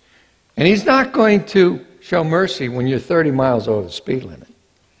 And he's not going to show mercy when you're 30 miles over the speed limit.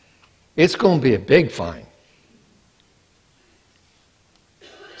 It's going to be a big fine.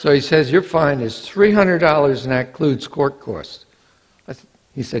 So he says, your fine is $300 and that includes court costs.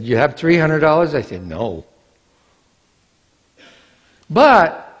 He said, you have $300? I said, no.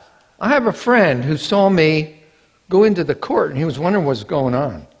 But I have a friend who saw me go into the court and he was wondering what's going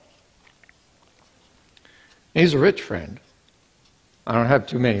on. He's a rich friend. I don't have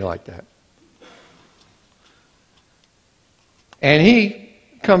too many like that. And he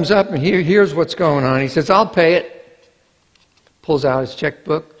comes up and here's what's going on. He says, I'll pay it. Pulls out his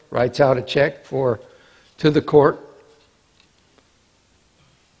checkbook, writes out a check for to the court,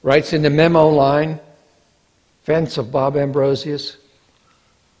 writes in the memo line, Fence of Bob Ambrosius.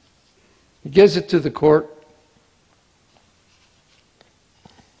 He gives it to the court.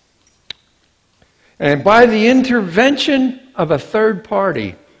 And by the intervention of a third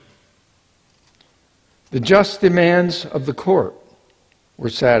party, the just demands of the court were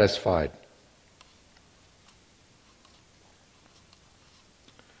satisfied.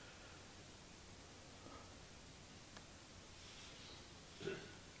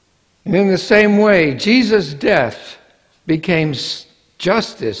 And in the same way, Jesus' death became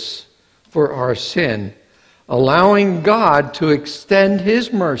justice for our sin, allowing God to extend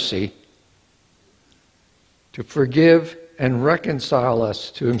His mercy to forgive and reconcile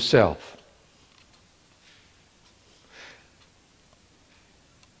us to Himself.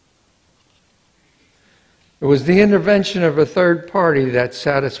 It was the intervention of a third party that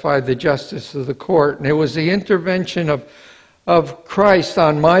satisfied the justice of the court, and it was the intervention of Christ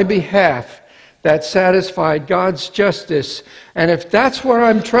on my behalf that satisfied God's justice. And if that's what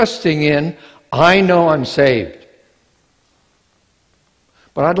I'm trusting in, I know I'm saved.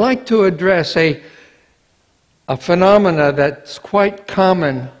 But I'd like to address a phenomena that's quite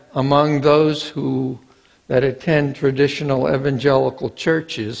common among those that attend traditional evangelical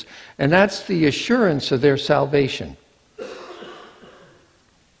churches, and that's the assurance of their salvation.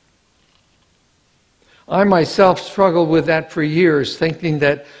 I myself struggled with that for years, thinking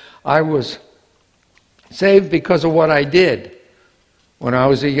that I was saved because of what I did. When I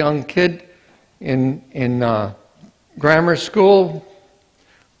was a young kid in grammar school,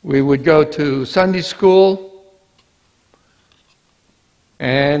 we would go to Sunday school,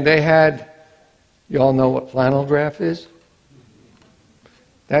 and they had, you all know what flannel graph is?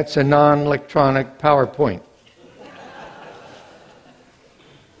 That's a non-electronic PowerPoint.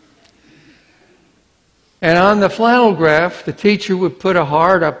 And on the flannel graph, the teacher would put a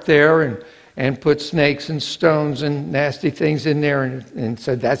heart up there and put snakes and stones and nasty things in there and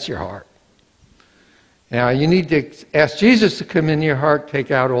said, that's your heart. Now, you need to ask Jesus to come in your heart,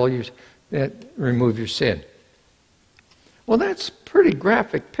 take out remove your sin. Well, that's a pretty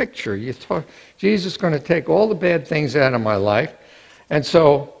graphic picture. Jesus is going to take all the bad things out of my life, and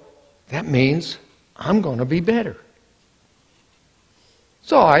so that means I'm going to be better.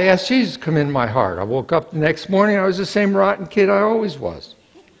 So I asked Jesus to come in my heart. I woke up the next morning, I was the same rotten kid I always was.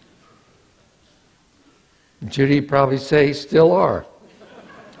 Judy probably say, still are.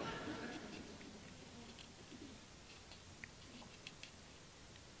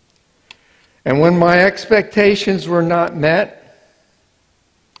 And when my expectations were not met,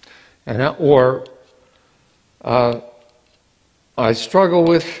 I struggle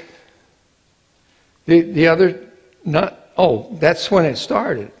with the other, that's when it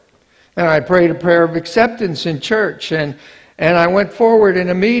started. And I prayed a prayer of acceptance in church, and I went forward in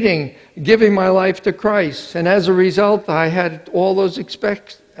a meeting giving my life to Christ. And as a result, I had all those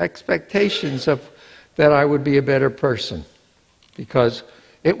expectations that I would be a better person, because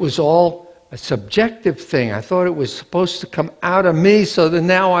it was all a subjective thing. I thought it was supposed to come out of me so that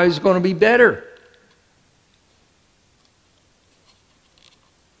now I was going to be better.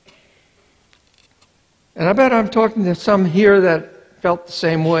 And I bet I'm talking to some here that felt the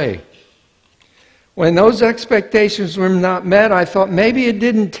same way. When those expectations were not met, I thought maybe it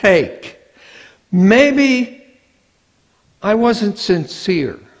didn't take. Maybe I wasn't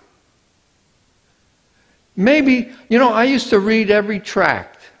sincere. Maybe, I used to read every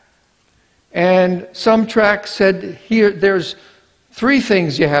tract. And some tract said, here, there's 3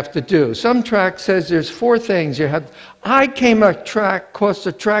 things you have to do. Some tract says there's 4 things you have. I came across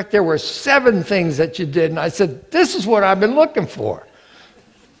a tract, there were 7 things that you did. And I said, this is what I've been looking for.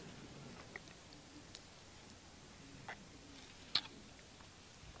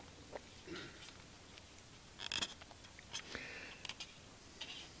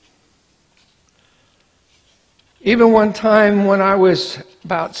 Even one time when I was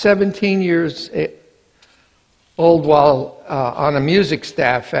about 17 years old, while on a music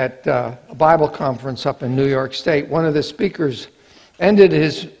staff at a Bible conference up in New York State, one of the speakers ended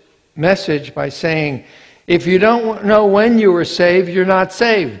his message by saying, if you don't know when you were saved, you're not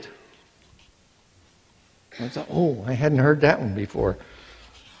saved. I thought, I hadn't heard that one before.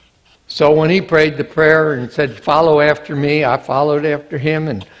 So when he prayed the prayer and said, follow after me, I followed after him,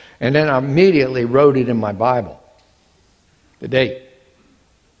 and then I immediately wrote it in my Bible. The date.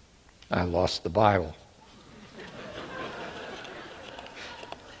 I lost the Bible.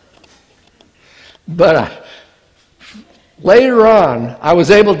 But later on, I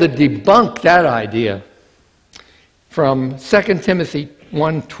was able to debunk that idea from 2 Timothy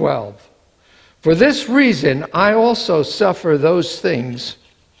 1:12. For this reason, I also suffer those things,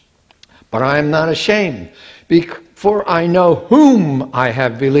 but I am not ashamed, for I know whom I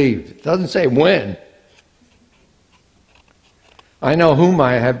have believed. It doesn't say when. I know whom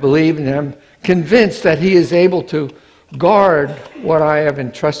I have believed, and I'm convinced that he is able to guard what I have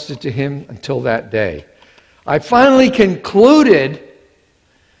entrusted to him until that day. I finally concluded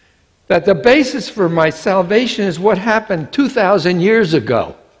that the basis for my salvation is what happened 2,000 years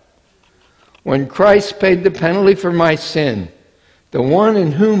ago, when Christ paid the penalty for my sin, the one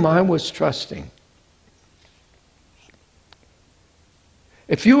in whom I was trusting.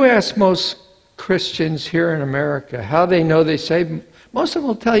 If you ask most Christians here in America how they know they saved, most of them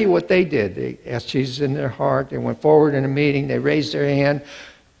will tell you what they did. They asked Jesus in their heart, they went forward in a meeting, they raised their hand,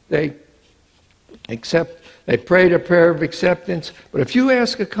 they prayed a prayer of acceptance. But if you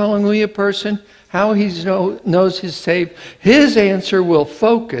ask a Kalanguya person how he knows he's saved, his answer will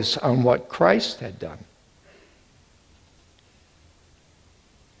focus on what Christ had done.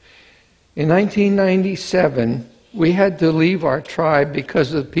 In 1997, we had to leave our tribe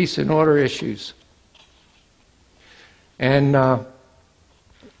because of the peace and order issues. And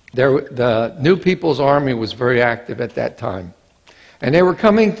the New People's Army was very active at that time. And they were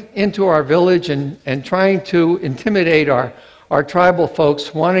coming into our village and trying to intimidate our tribal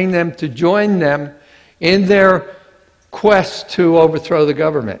folks, wanting them to join them in their quest to overthrow the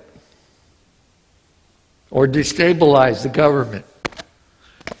government or destabilize the government.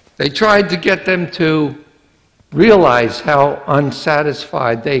 They tried to get them to realize how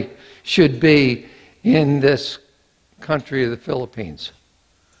unsatisfied they should be in this country of the Philippines.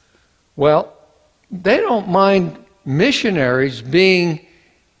 Well, they don't mind missionaries being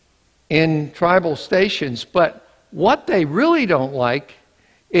in tribal stations, but what they really don't like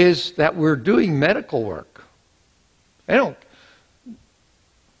is that we're doing medical work. They don't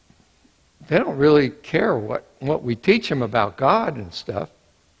really care what we teach them about God and stuff,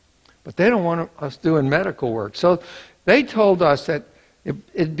 but they don't want us doing medical work. So they told us that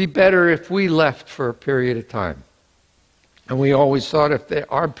it'd be better if we left for a period of time. And we always thought if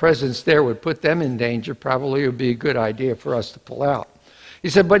our presence there would put them in danger, probably it would be a good idea for us to pull out. He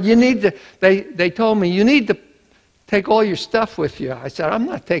said, but you need to, they told me, you need to take all your stuff with you. I said, I'm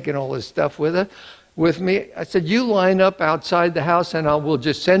not taking all this stuff with me. I said, you line up outside the house and we'll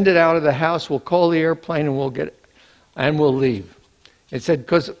just send it out of the house. We'll call the airplane and we'll leave. It said,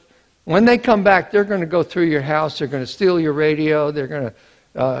 because when they come back, they're going to go through your house. They're going to steal your radio. They're going to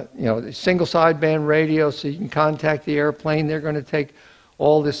single sideband radio so you can contact the airplane. They're going to take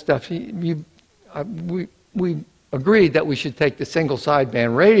all this stuff. We agreed that we should take the single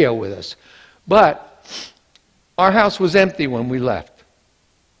sideband radio with us. But our house was empty when we left.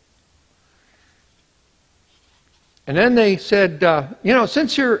 And then they said,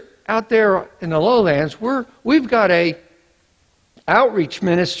 since you're out there in the lowlands, we've got a outreach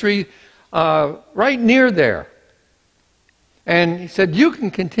ministry right near there. And he said, you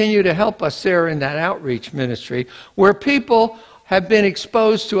can continue to help us there in that outreach ministry where people have been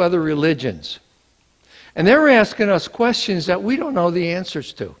exposed to other religions. And they're asking us questions that we don't know the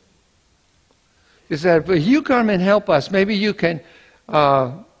answers to. He said, if you come and help us, maybe you can,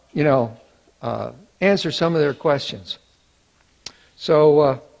 answer some of their questions.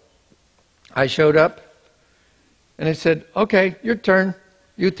 So I showed up and they said, okay, your turn,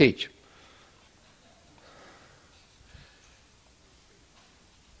 you teach.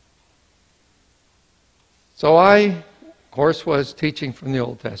 So I, of course, was teaching from the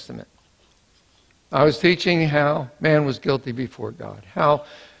Old Testament. I was teaching how man was guilty before God, how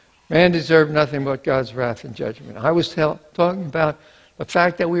man deserved nothing but God's wrath and judgment. I was talking about the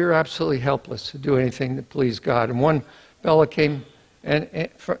fact that we were absolutely helpless to do anything to please God. And one fellow came, and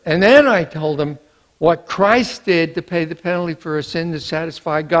then I told him what Christ did to pay the penalty for a sin to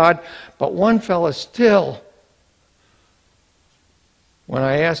satisfy God. But one fellow still, when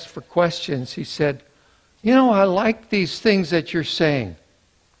I asked for questions, he said, I like these things that you're saying.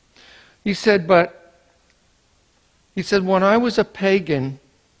 He said, when I was a pagan,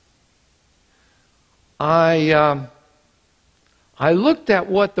 I looked at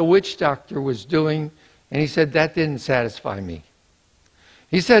what the witch doctor was doing, and he said, that didn't satisfy me.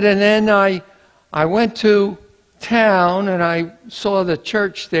 He said, and then I went to town, and I saw the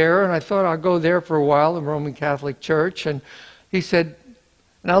church there, and I thought I'll go there for a while, the Roman Catholic Church. And he said,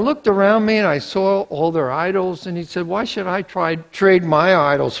 and I looked around me, and I saw all their idols, and he said, why should I trade my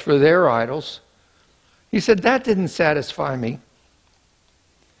idols for their idols? He said, that didn't satisfy me.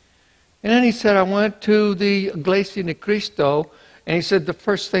 And then he said, I went to the Iglesia de Cristo, and he said, the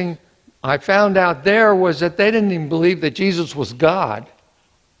first thing I found out there was that they didn't even believe that Jesus was God.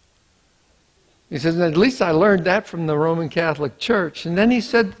 He says, at least I learned that from the Roman Catholic Church. And then he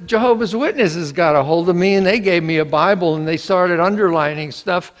said, Jehovah's Witnesses got a hold of me and they gave me a Bible and they started underlining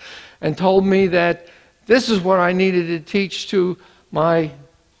stuff and told me that this is what I needed to teach to my...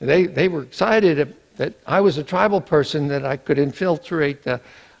 They were excited that I was a tribal person, that I could infiltrate the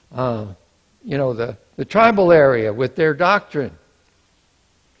tribal area with their doctrine.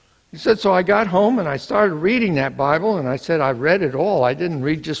 He said, so I got home and I started reading that Bible, and I said, I read it all. I didn't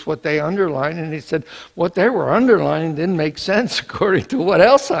read just what they underlined. And he said, what they were underlining didn't make sense according to what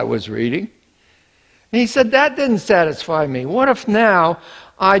else I was reading. And he said, that didn't satisfy me. What if now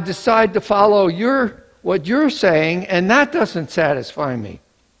I decide to follow what you're saying, and that doesn't satisfy me?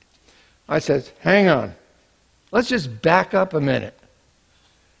 I said, hang on. Let's just back up a minute.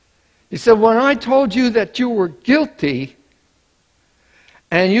 He said, when I told you that you were guilty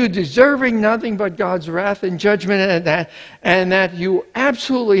and you deserving nothing but God's wrath and judgment, and that you were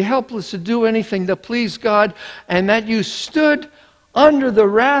absolutely helpless to do anything to please God, and that you stood under the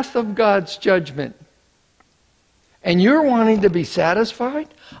wrath of God's judgment, and you're wanting to be satisfied?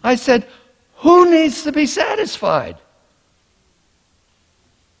 I said, who needs to be satisfied?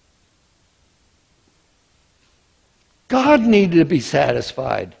 God needed to be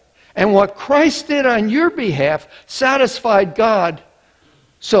satisfied. And what Christ did on your behalf satisfied God,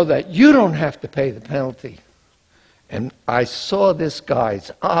 so that you don't have to pay the penalty. And I saw this guy's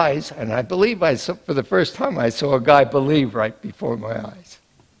eyes, and I believe for the first time I saw a guy believe right before my eyes.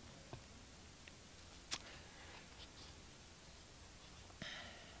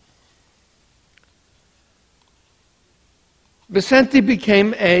 Vicente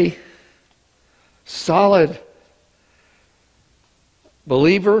became a solid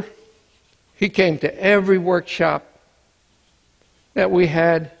believer. He came to every workshop that we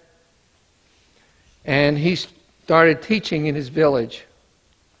had, and he started teaching in his village.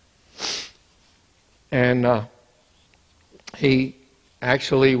 And he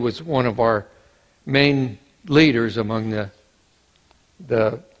actually was one of our main leaders among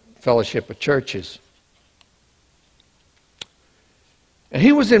the Fellowship of Churches. And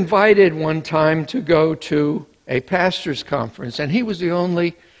he was invited one time to go to a pastor's conference, and he was the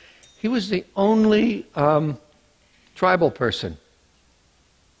only tribal person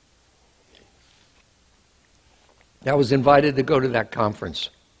that was invited to go to that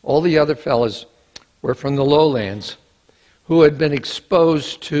conference. All the other fellows were from the lowlands who had been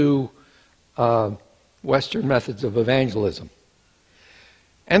exposed to Western methods of evangelism.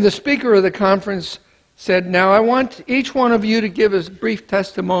 And the speaker of the conference said, now I want each one of you to give a brief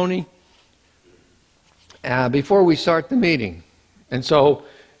testimony before we start the meeting. And so,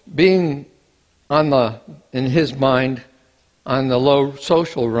 being in his mind, on the low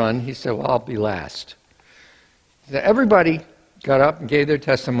social run, he said, well, I'll be last. Everybody got up and gave their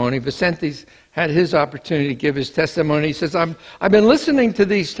testimony. Vicente had his opportunity to give his testimony. He says, I've been listening to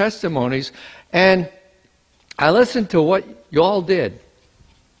these testimonies, and I listened to what you all did.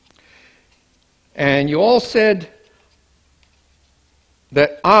 And you all said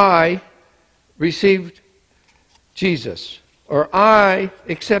that I received Jesus, or I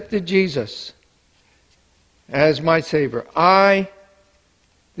accepted Jesus as my Savior. I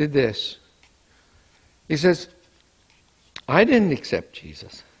did this. He says, I didn't accept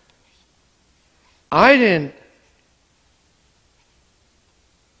Jesus. I didn't.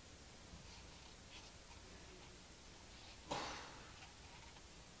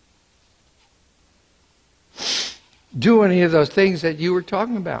 Do any of those things that you were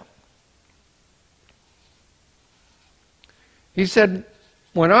talking about. He said,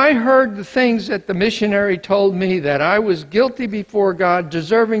 when I heard the things that the missionary told me, that I was guilty before God,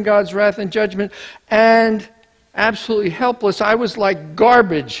 deserving God's wrath and judgment, and absolutely helpless, I was like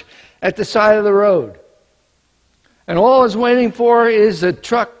garbage at the side of the road. And all I was waiting for is a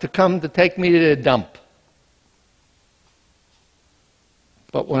truck to come to take me to the dump.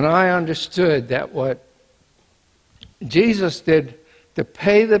 But when I understood that what Jesus did to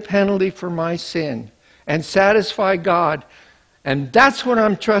pay the penalty for my sin and satisfy God, and that's what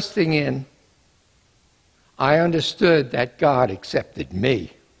I'm trusting in, I understood that God accepted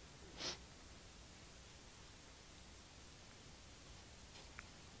me.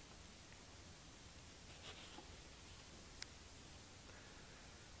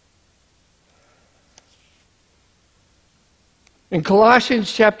 In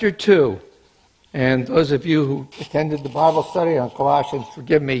Colossians chapter 2, and those of you who attended the Bible study on Colossians,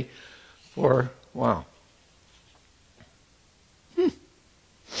 forgive me for, wow.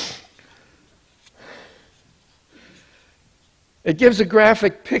 It gives a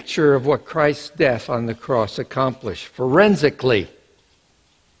graphic picture of what Christ's death on the cross accomplished forensically.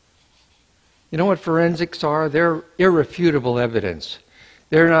 You know what forensics are? They're irrefutable evidence.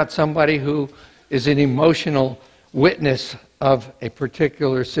 They're not somebody who is an emotional witness of a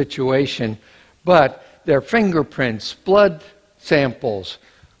particular situation, but they're fingerprints, blood samples,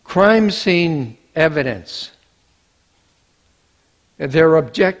 crime scene evidence. They're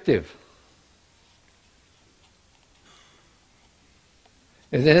objective.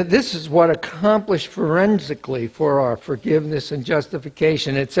 And this is what accomplished forensically for our forgiveness and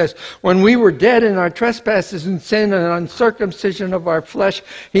justification. It says, when we were dead in our trespasses and sin and uncircumcision of our flesh,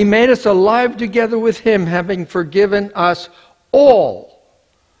 He made us alive together with Him, having forgiven us all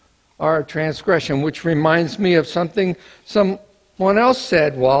our transgression. Which reminds me of something someone else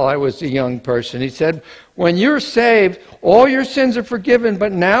said while I was a young person. He said, when you're saved, all your sins are forgiven,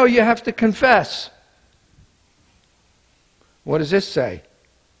 but now you have to confess. What does this say?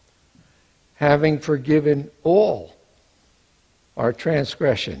 Having forgiven all our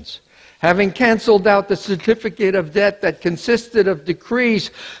transgressions, having canceled out the certificate of debt that consisted of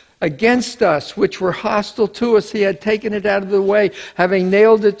decrees against us, which were hostile to us, He had taken it out of the way, having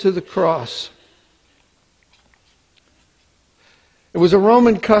nailed it to the cross. It was a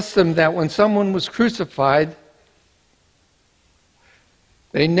Roman custom that when someone was crucified,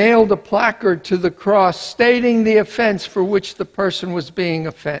 they nailed a placard to the cross stating the offense for which the person was being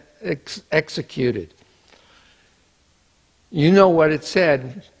executed. You know what it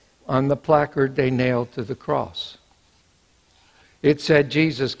said on the placard they nailed to the cross. It said,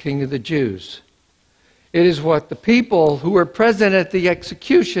 Jesus, King of the Jews. It is what the people who were present at the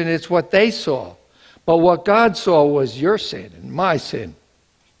execution, it's what they saw. But what God saw was your sin and my sin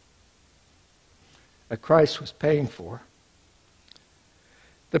that Christ was paying for.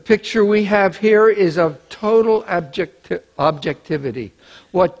 The picture we have here is of total objectivity.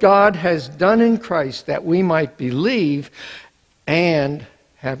 What God has done in Christ that we might believe and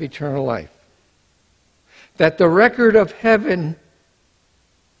have eternal life. That the record of heaven,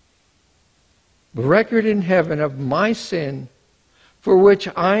 the record in heaven of my sin, for which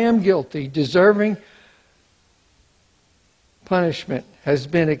I am guilty, deserving punishment, has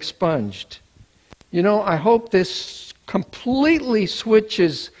been expunged. You know, I hope this completely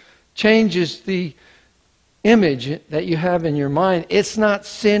changes the image that you have in your mind. It's not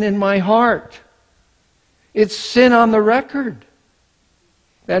sin in my heart. It's sin on the record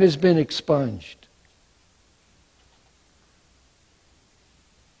that has been expunged.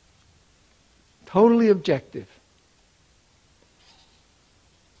 Totally objective.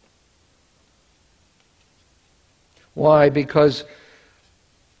 Why? Because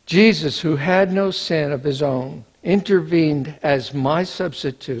Jesus, who had no sin of His own, intervened as my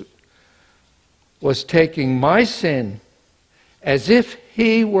substitute, was taking my sin as if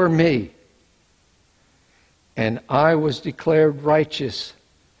He were me, and I was declared righteous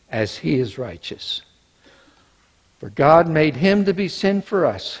as He is righteous. For God made Him to be sin for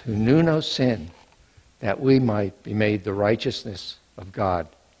us, who knew no sin, that we might be made the righteousness of God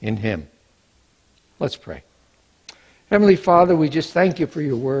in Him. Let's pray. Heavenly Father, we just thank You for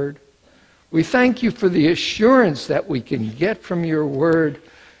Your word. We thank You for the assurance that we can get from Your word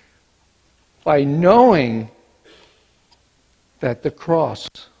by knowing that the cross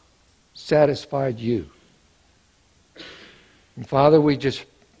satisfied You. And Father, we just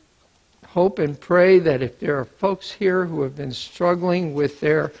hope and pray that if there are folks here who have been struggling with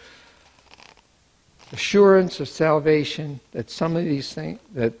their assurance of salvation, that some of these things,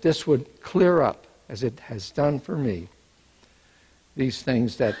 that this would clear up as it has done for me. These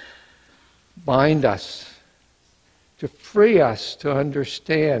things that bind us, to free us to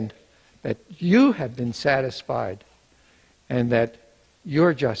understand that You have been satisfied and that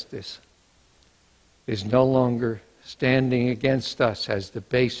Your justice is no longer standing against us as the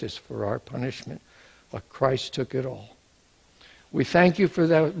basis for our punishment, but Christ took it all. We thank You for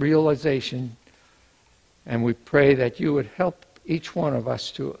that realization, and we pray that You would help each one of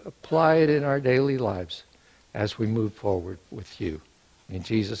us to apply it in our daily lives as we move forward with You. In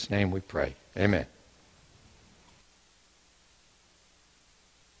Jesus' name we pray. Amen.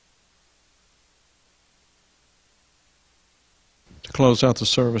 To close out the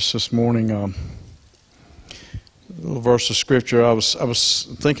service this morning, a little verse of Scripture. I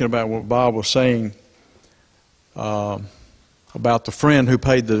was thinking about what Bob was saying about the friend who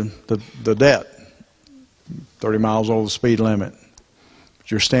paid the debt, 30 miles over the speed limit.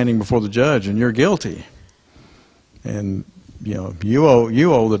 But you're standing before the judge and you're guilty. And you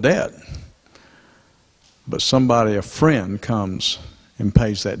owe the debt. But somebody, a friend, comes and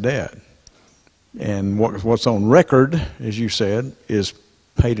pays that debt. And what's on record, as you said, is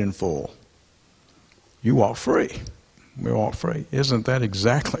paid in full. You walk free. We walk free. Isn't that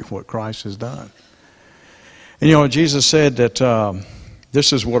exactly what Christ has done? And you know, Jesus said that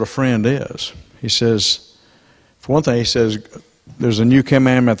this is what a friend is. He says, for one thing, he says, there's a new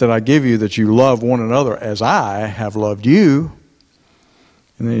commandment that I give you, that you love one another as I have loved you.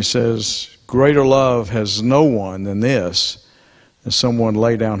 And then he says, greater love has no one than this, than someone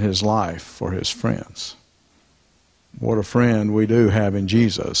lay down his life for his friends. What a friend we do have in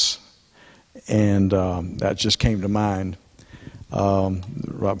Jesus. And that just came to mind.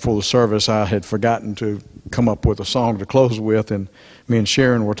 Right before the service, I had forgotten to come up with a song to close with, and me and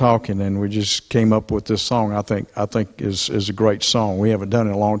Sharon were talking, and we just came up with this song. I think is a great song. We haven't done it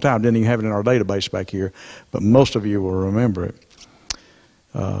in a long time. Didn't even have it in our database back here, but most of you will remember it.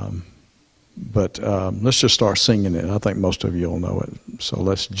 But let's just start singing it. I think most of you will know it.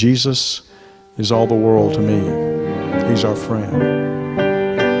 So Jesus is all the world to me. He's our friend.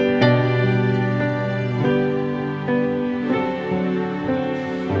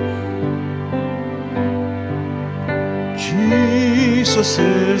 Jesus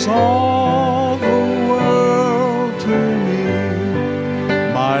is all the world to me,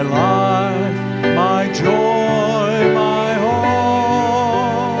 my life, my joy, my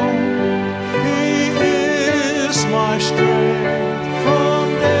all. He is my strength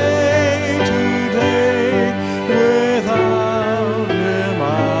from day to day. Without him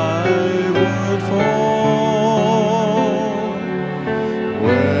I would fall.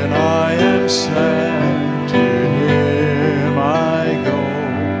 When I am sad,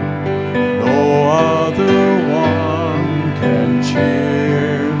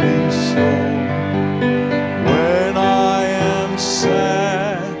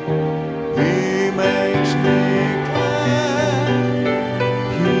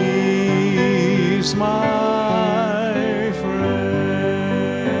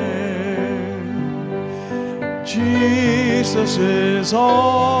 Jesus is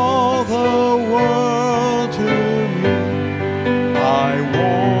all the world to me. I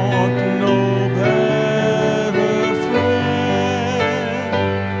want no better friend.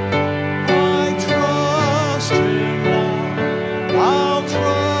 I trust him now. I'll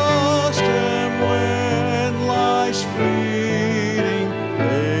trust him when life's fleeting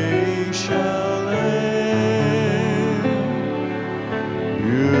day shall end.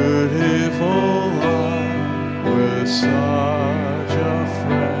 Beautiful life with such a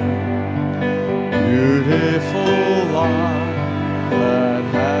friend, beautiful life that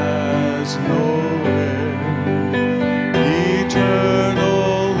has no end,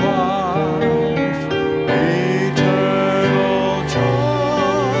 eternal life, eternal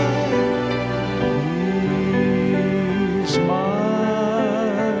joy. He's my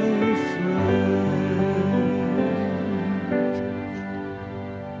friend.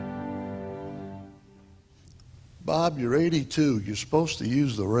 Bob, you're 82. You're supposed to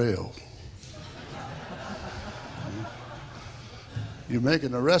use the rail. You're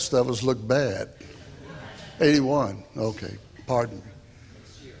making the rest of us look bad. 81. Okay, pardon me.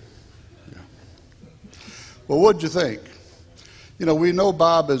 Yeah. Well, what'd you think? You know, we know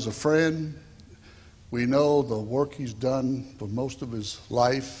Bob as a friend. We know the work he's done for most of his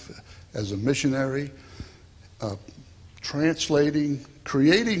life as a missionary, translating,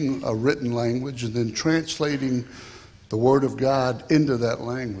 creating a written language, and then translating the Word of God into that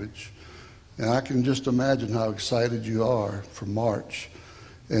language. And I can just imagine how excited you are for March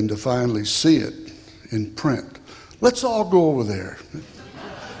and to finally see it in print. Let's all go over there.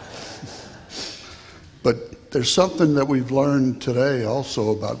 But there's something that we've learned today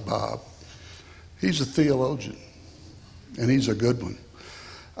also about Bob. He's a theologian, and he's a good one.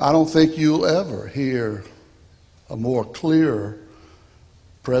 I don't think you'll ever hear a more clear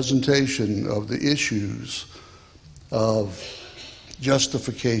presentation of the issues of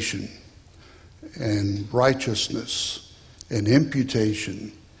justification and righteousness and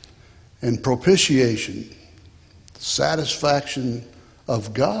imputation and propitiation, satisfaction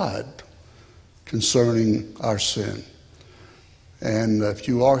of God concerning our sin. And if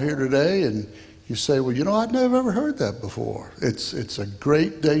you are here today and you say, well, you know, I've never ever heard that before, it's a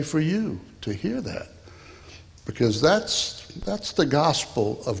great day for you to hear that, because that's the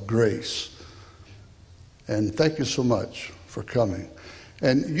gospel of grace. And thank you so much for coming.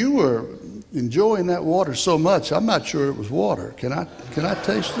 And you were enjoying that water so much, I'm not sure it was water. Can I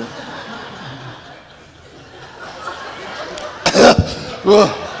taste it?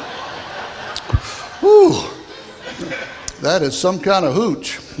 Whew. That is some kind of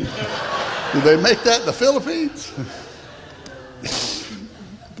hooch. Do they make that in the Philippines?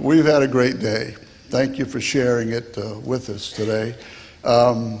 We've had a great day. Thank you for sharing it with us today.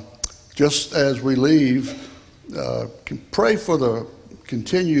 Just as we leave, pray for the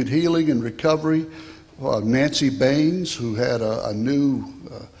continued healing and recovery of Nancy Baines, who had a new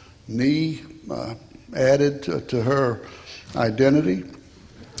knee added to her identity.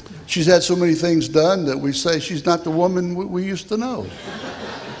 She's had so many things done that we say she's not the woman we used to know.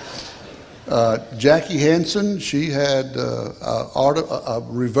 Jackie Hansen, she had a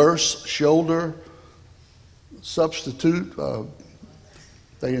reverse shoulder substitute.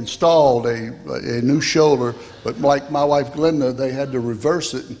 They installed a new shoulder, but like my wife Glenda, they had to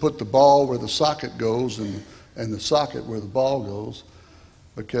reverse it and put the ball where the socket goes and the socket where the ball goes,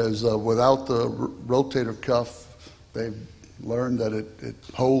 because without the rotator cuff, they've learned that it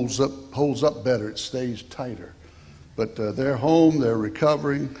holds up better, it stays tighter. But they're home, they're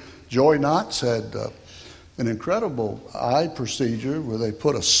recovering. Joy Knotts had an incredible eye procedure where they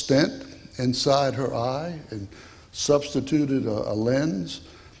put a stent inside her eye and substituted a lens,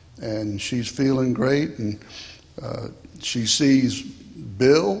 and she's feeling great. And she sees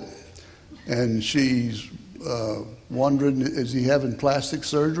Bill, and she's wondering, is he having plastic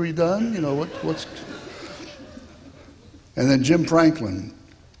surgery done? You know, what's... And then Jim Franklin,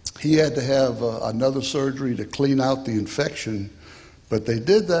 he had to have another surgery to clean out the infection, but they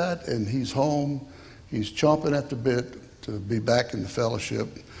did that, and he's home. He's chomping at the bit to be back in the fellowship.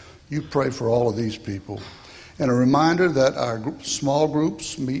 You pray for all of these people. And a reminder that our small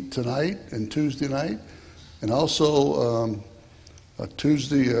groups meet tonight and Tuesday night, and also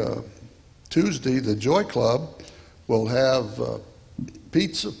Tuesday, the Joy Club will have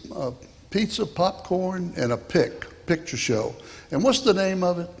pizza, popcorn, and a picture show. And what's the name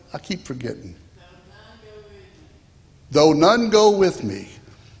of it? I keep forgetting. Though None Go With Me.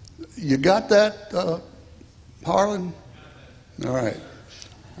 You got that, Harlan? All right.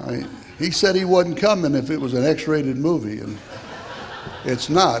 He said he wasn't coming if it was an X-rated movie, and it's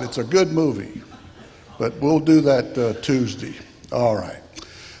not. It's a good movie. But we'll do that Tuesday. All right.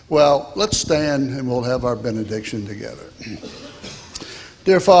 Well, let's stand and we'll have our benediction together.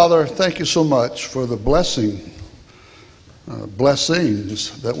 Dear Father, thank you so much for the blessings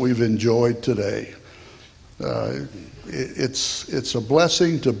that we've enjoyed today. It's a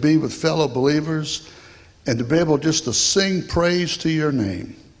blessing to be with fellow believers and to be able just to sing praise to your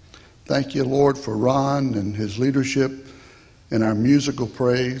name. Thank you, Lord, for Ron and his leadership in our musical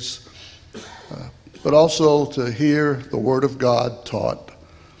praise, but also to hear the Word of God taught.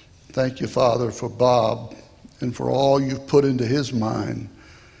 Thank you, Father, for Bob and for all you've put into his mind,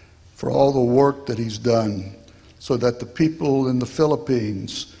 for all the work that he's done, so that the people in the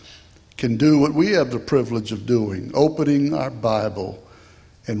Philippines can do what we have the privilege of doing, opening our Bible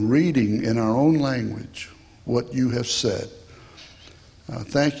and reading in our own language what you have said.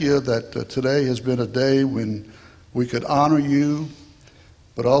 Thank you that today has been a day when we could honor you,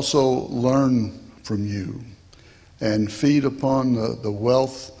 but also learn from you and feed upon the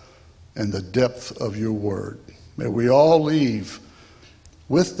wealth and the depth of your word. May we all leave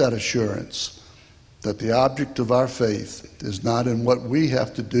with that assurance that the object of our faith is not in what we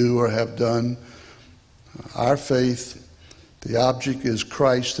have to do or have done. Our faith, the object is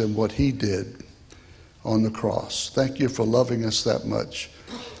Christ and what he did on the cross. Thank you for loving us that much.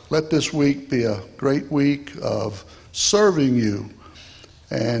 Let this week be a great week of serving you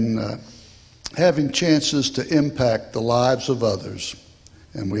and having chances to impact the lives of others.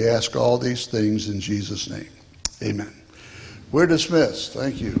 And we ask all these things in Jesus' name. Amen. We're dismissed.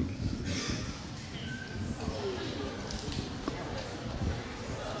 Thank you.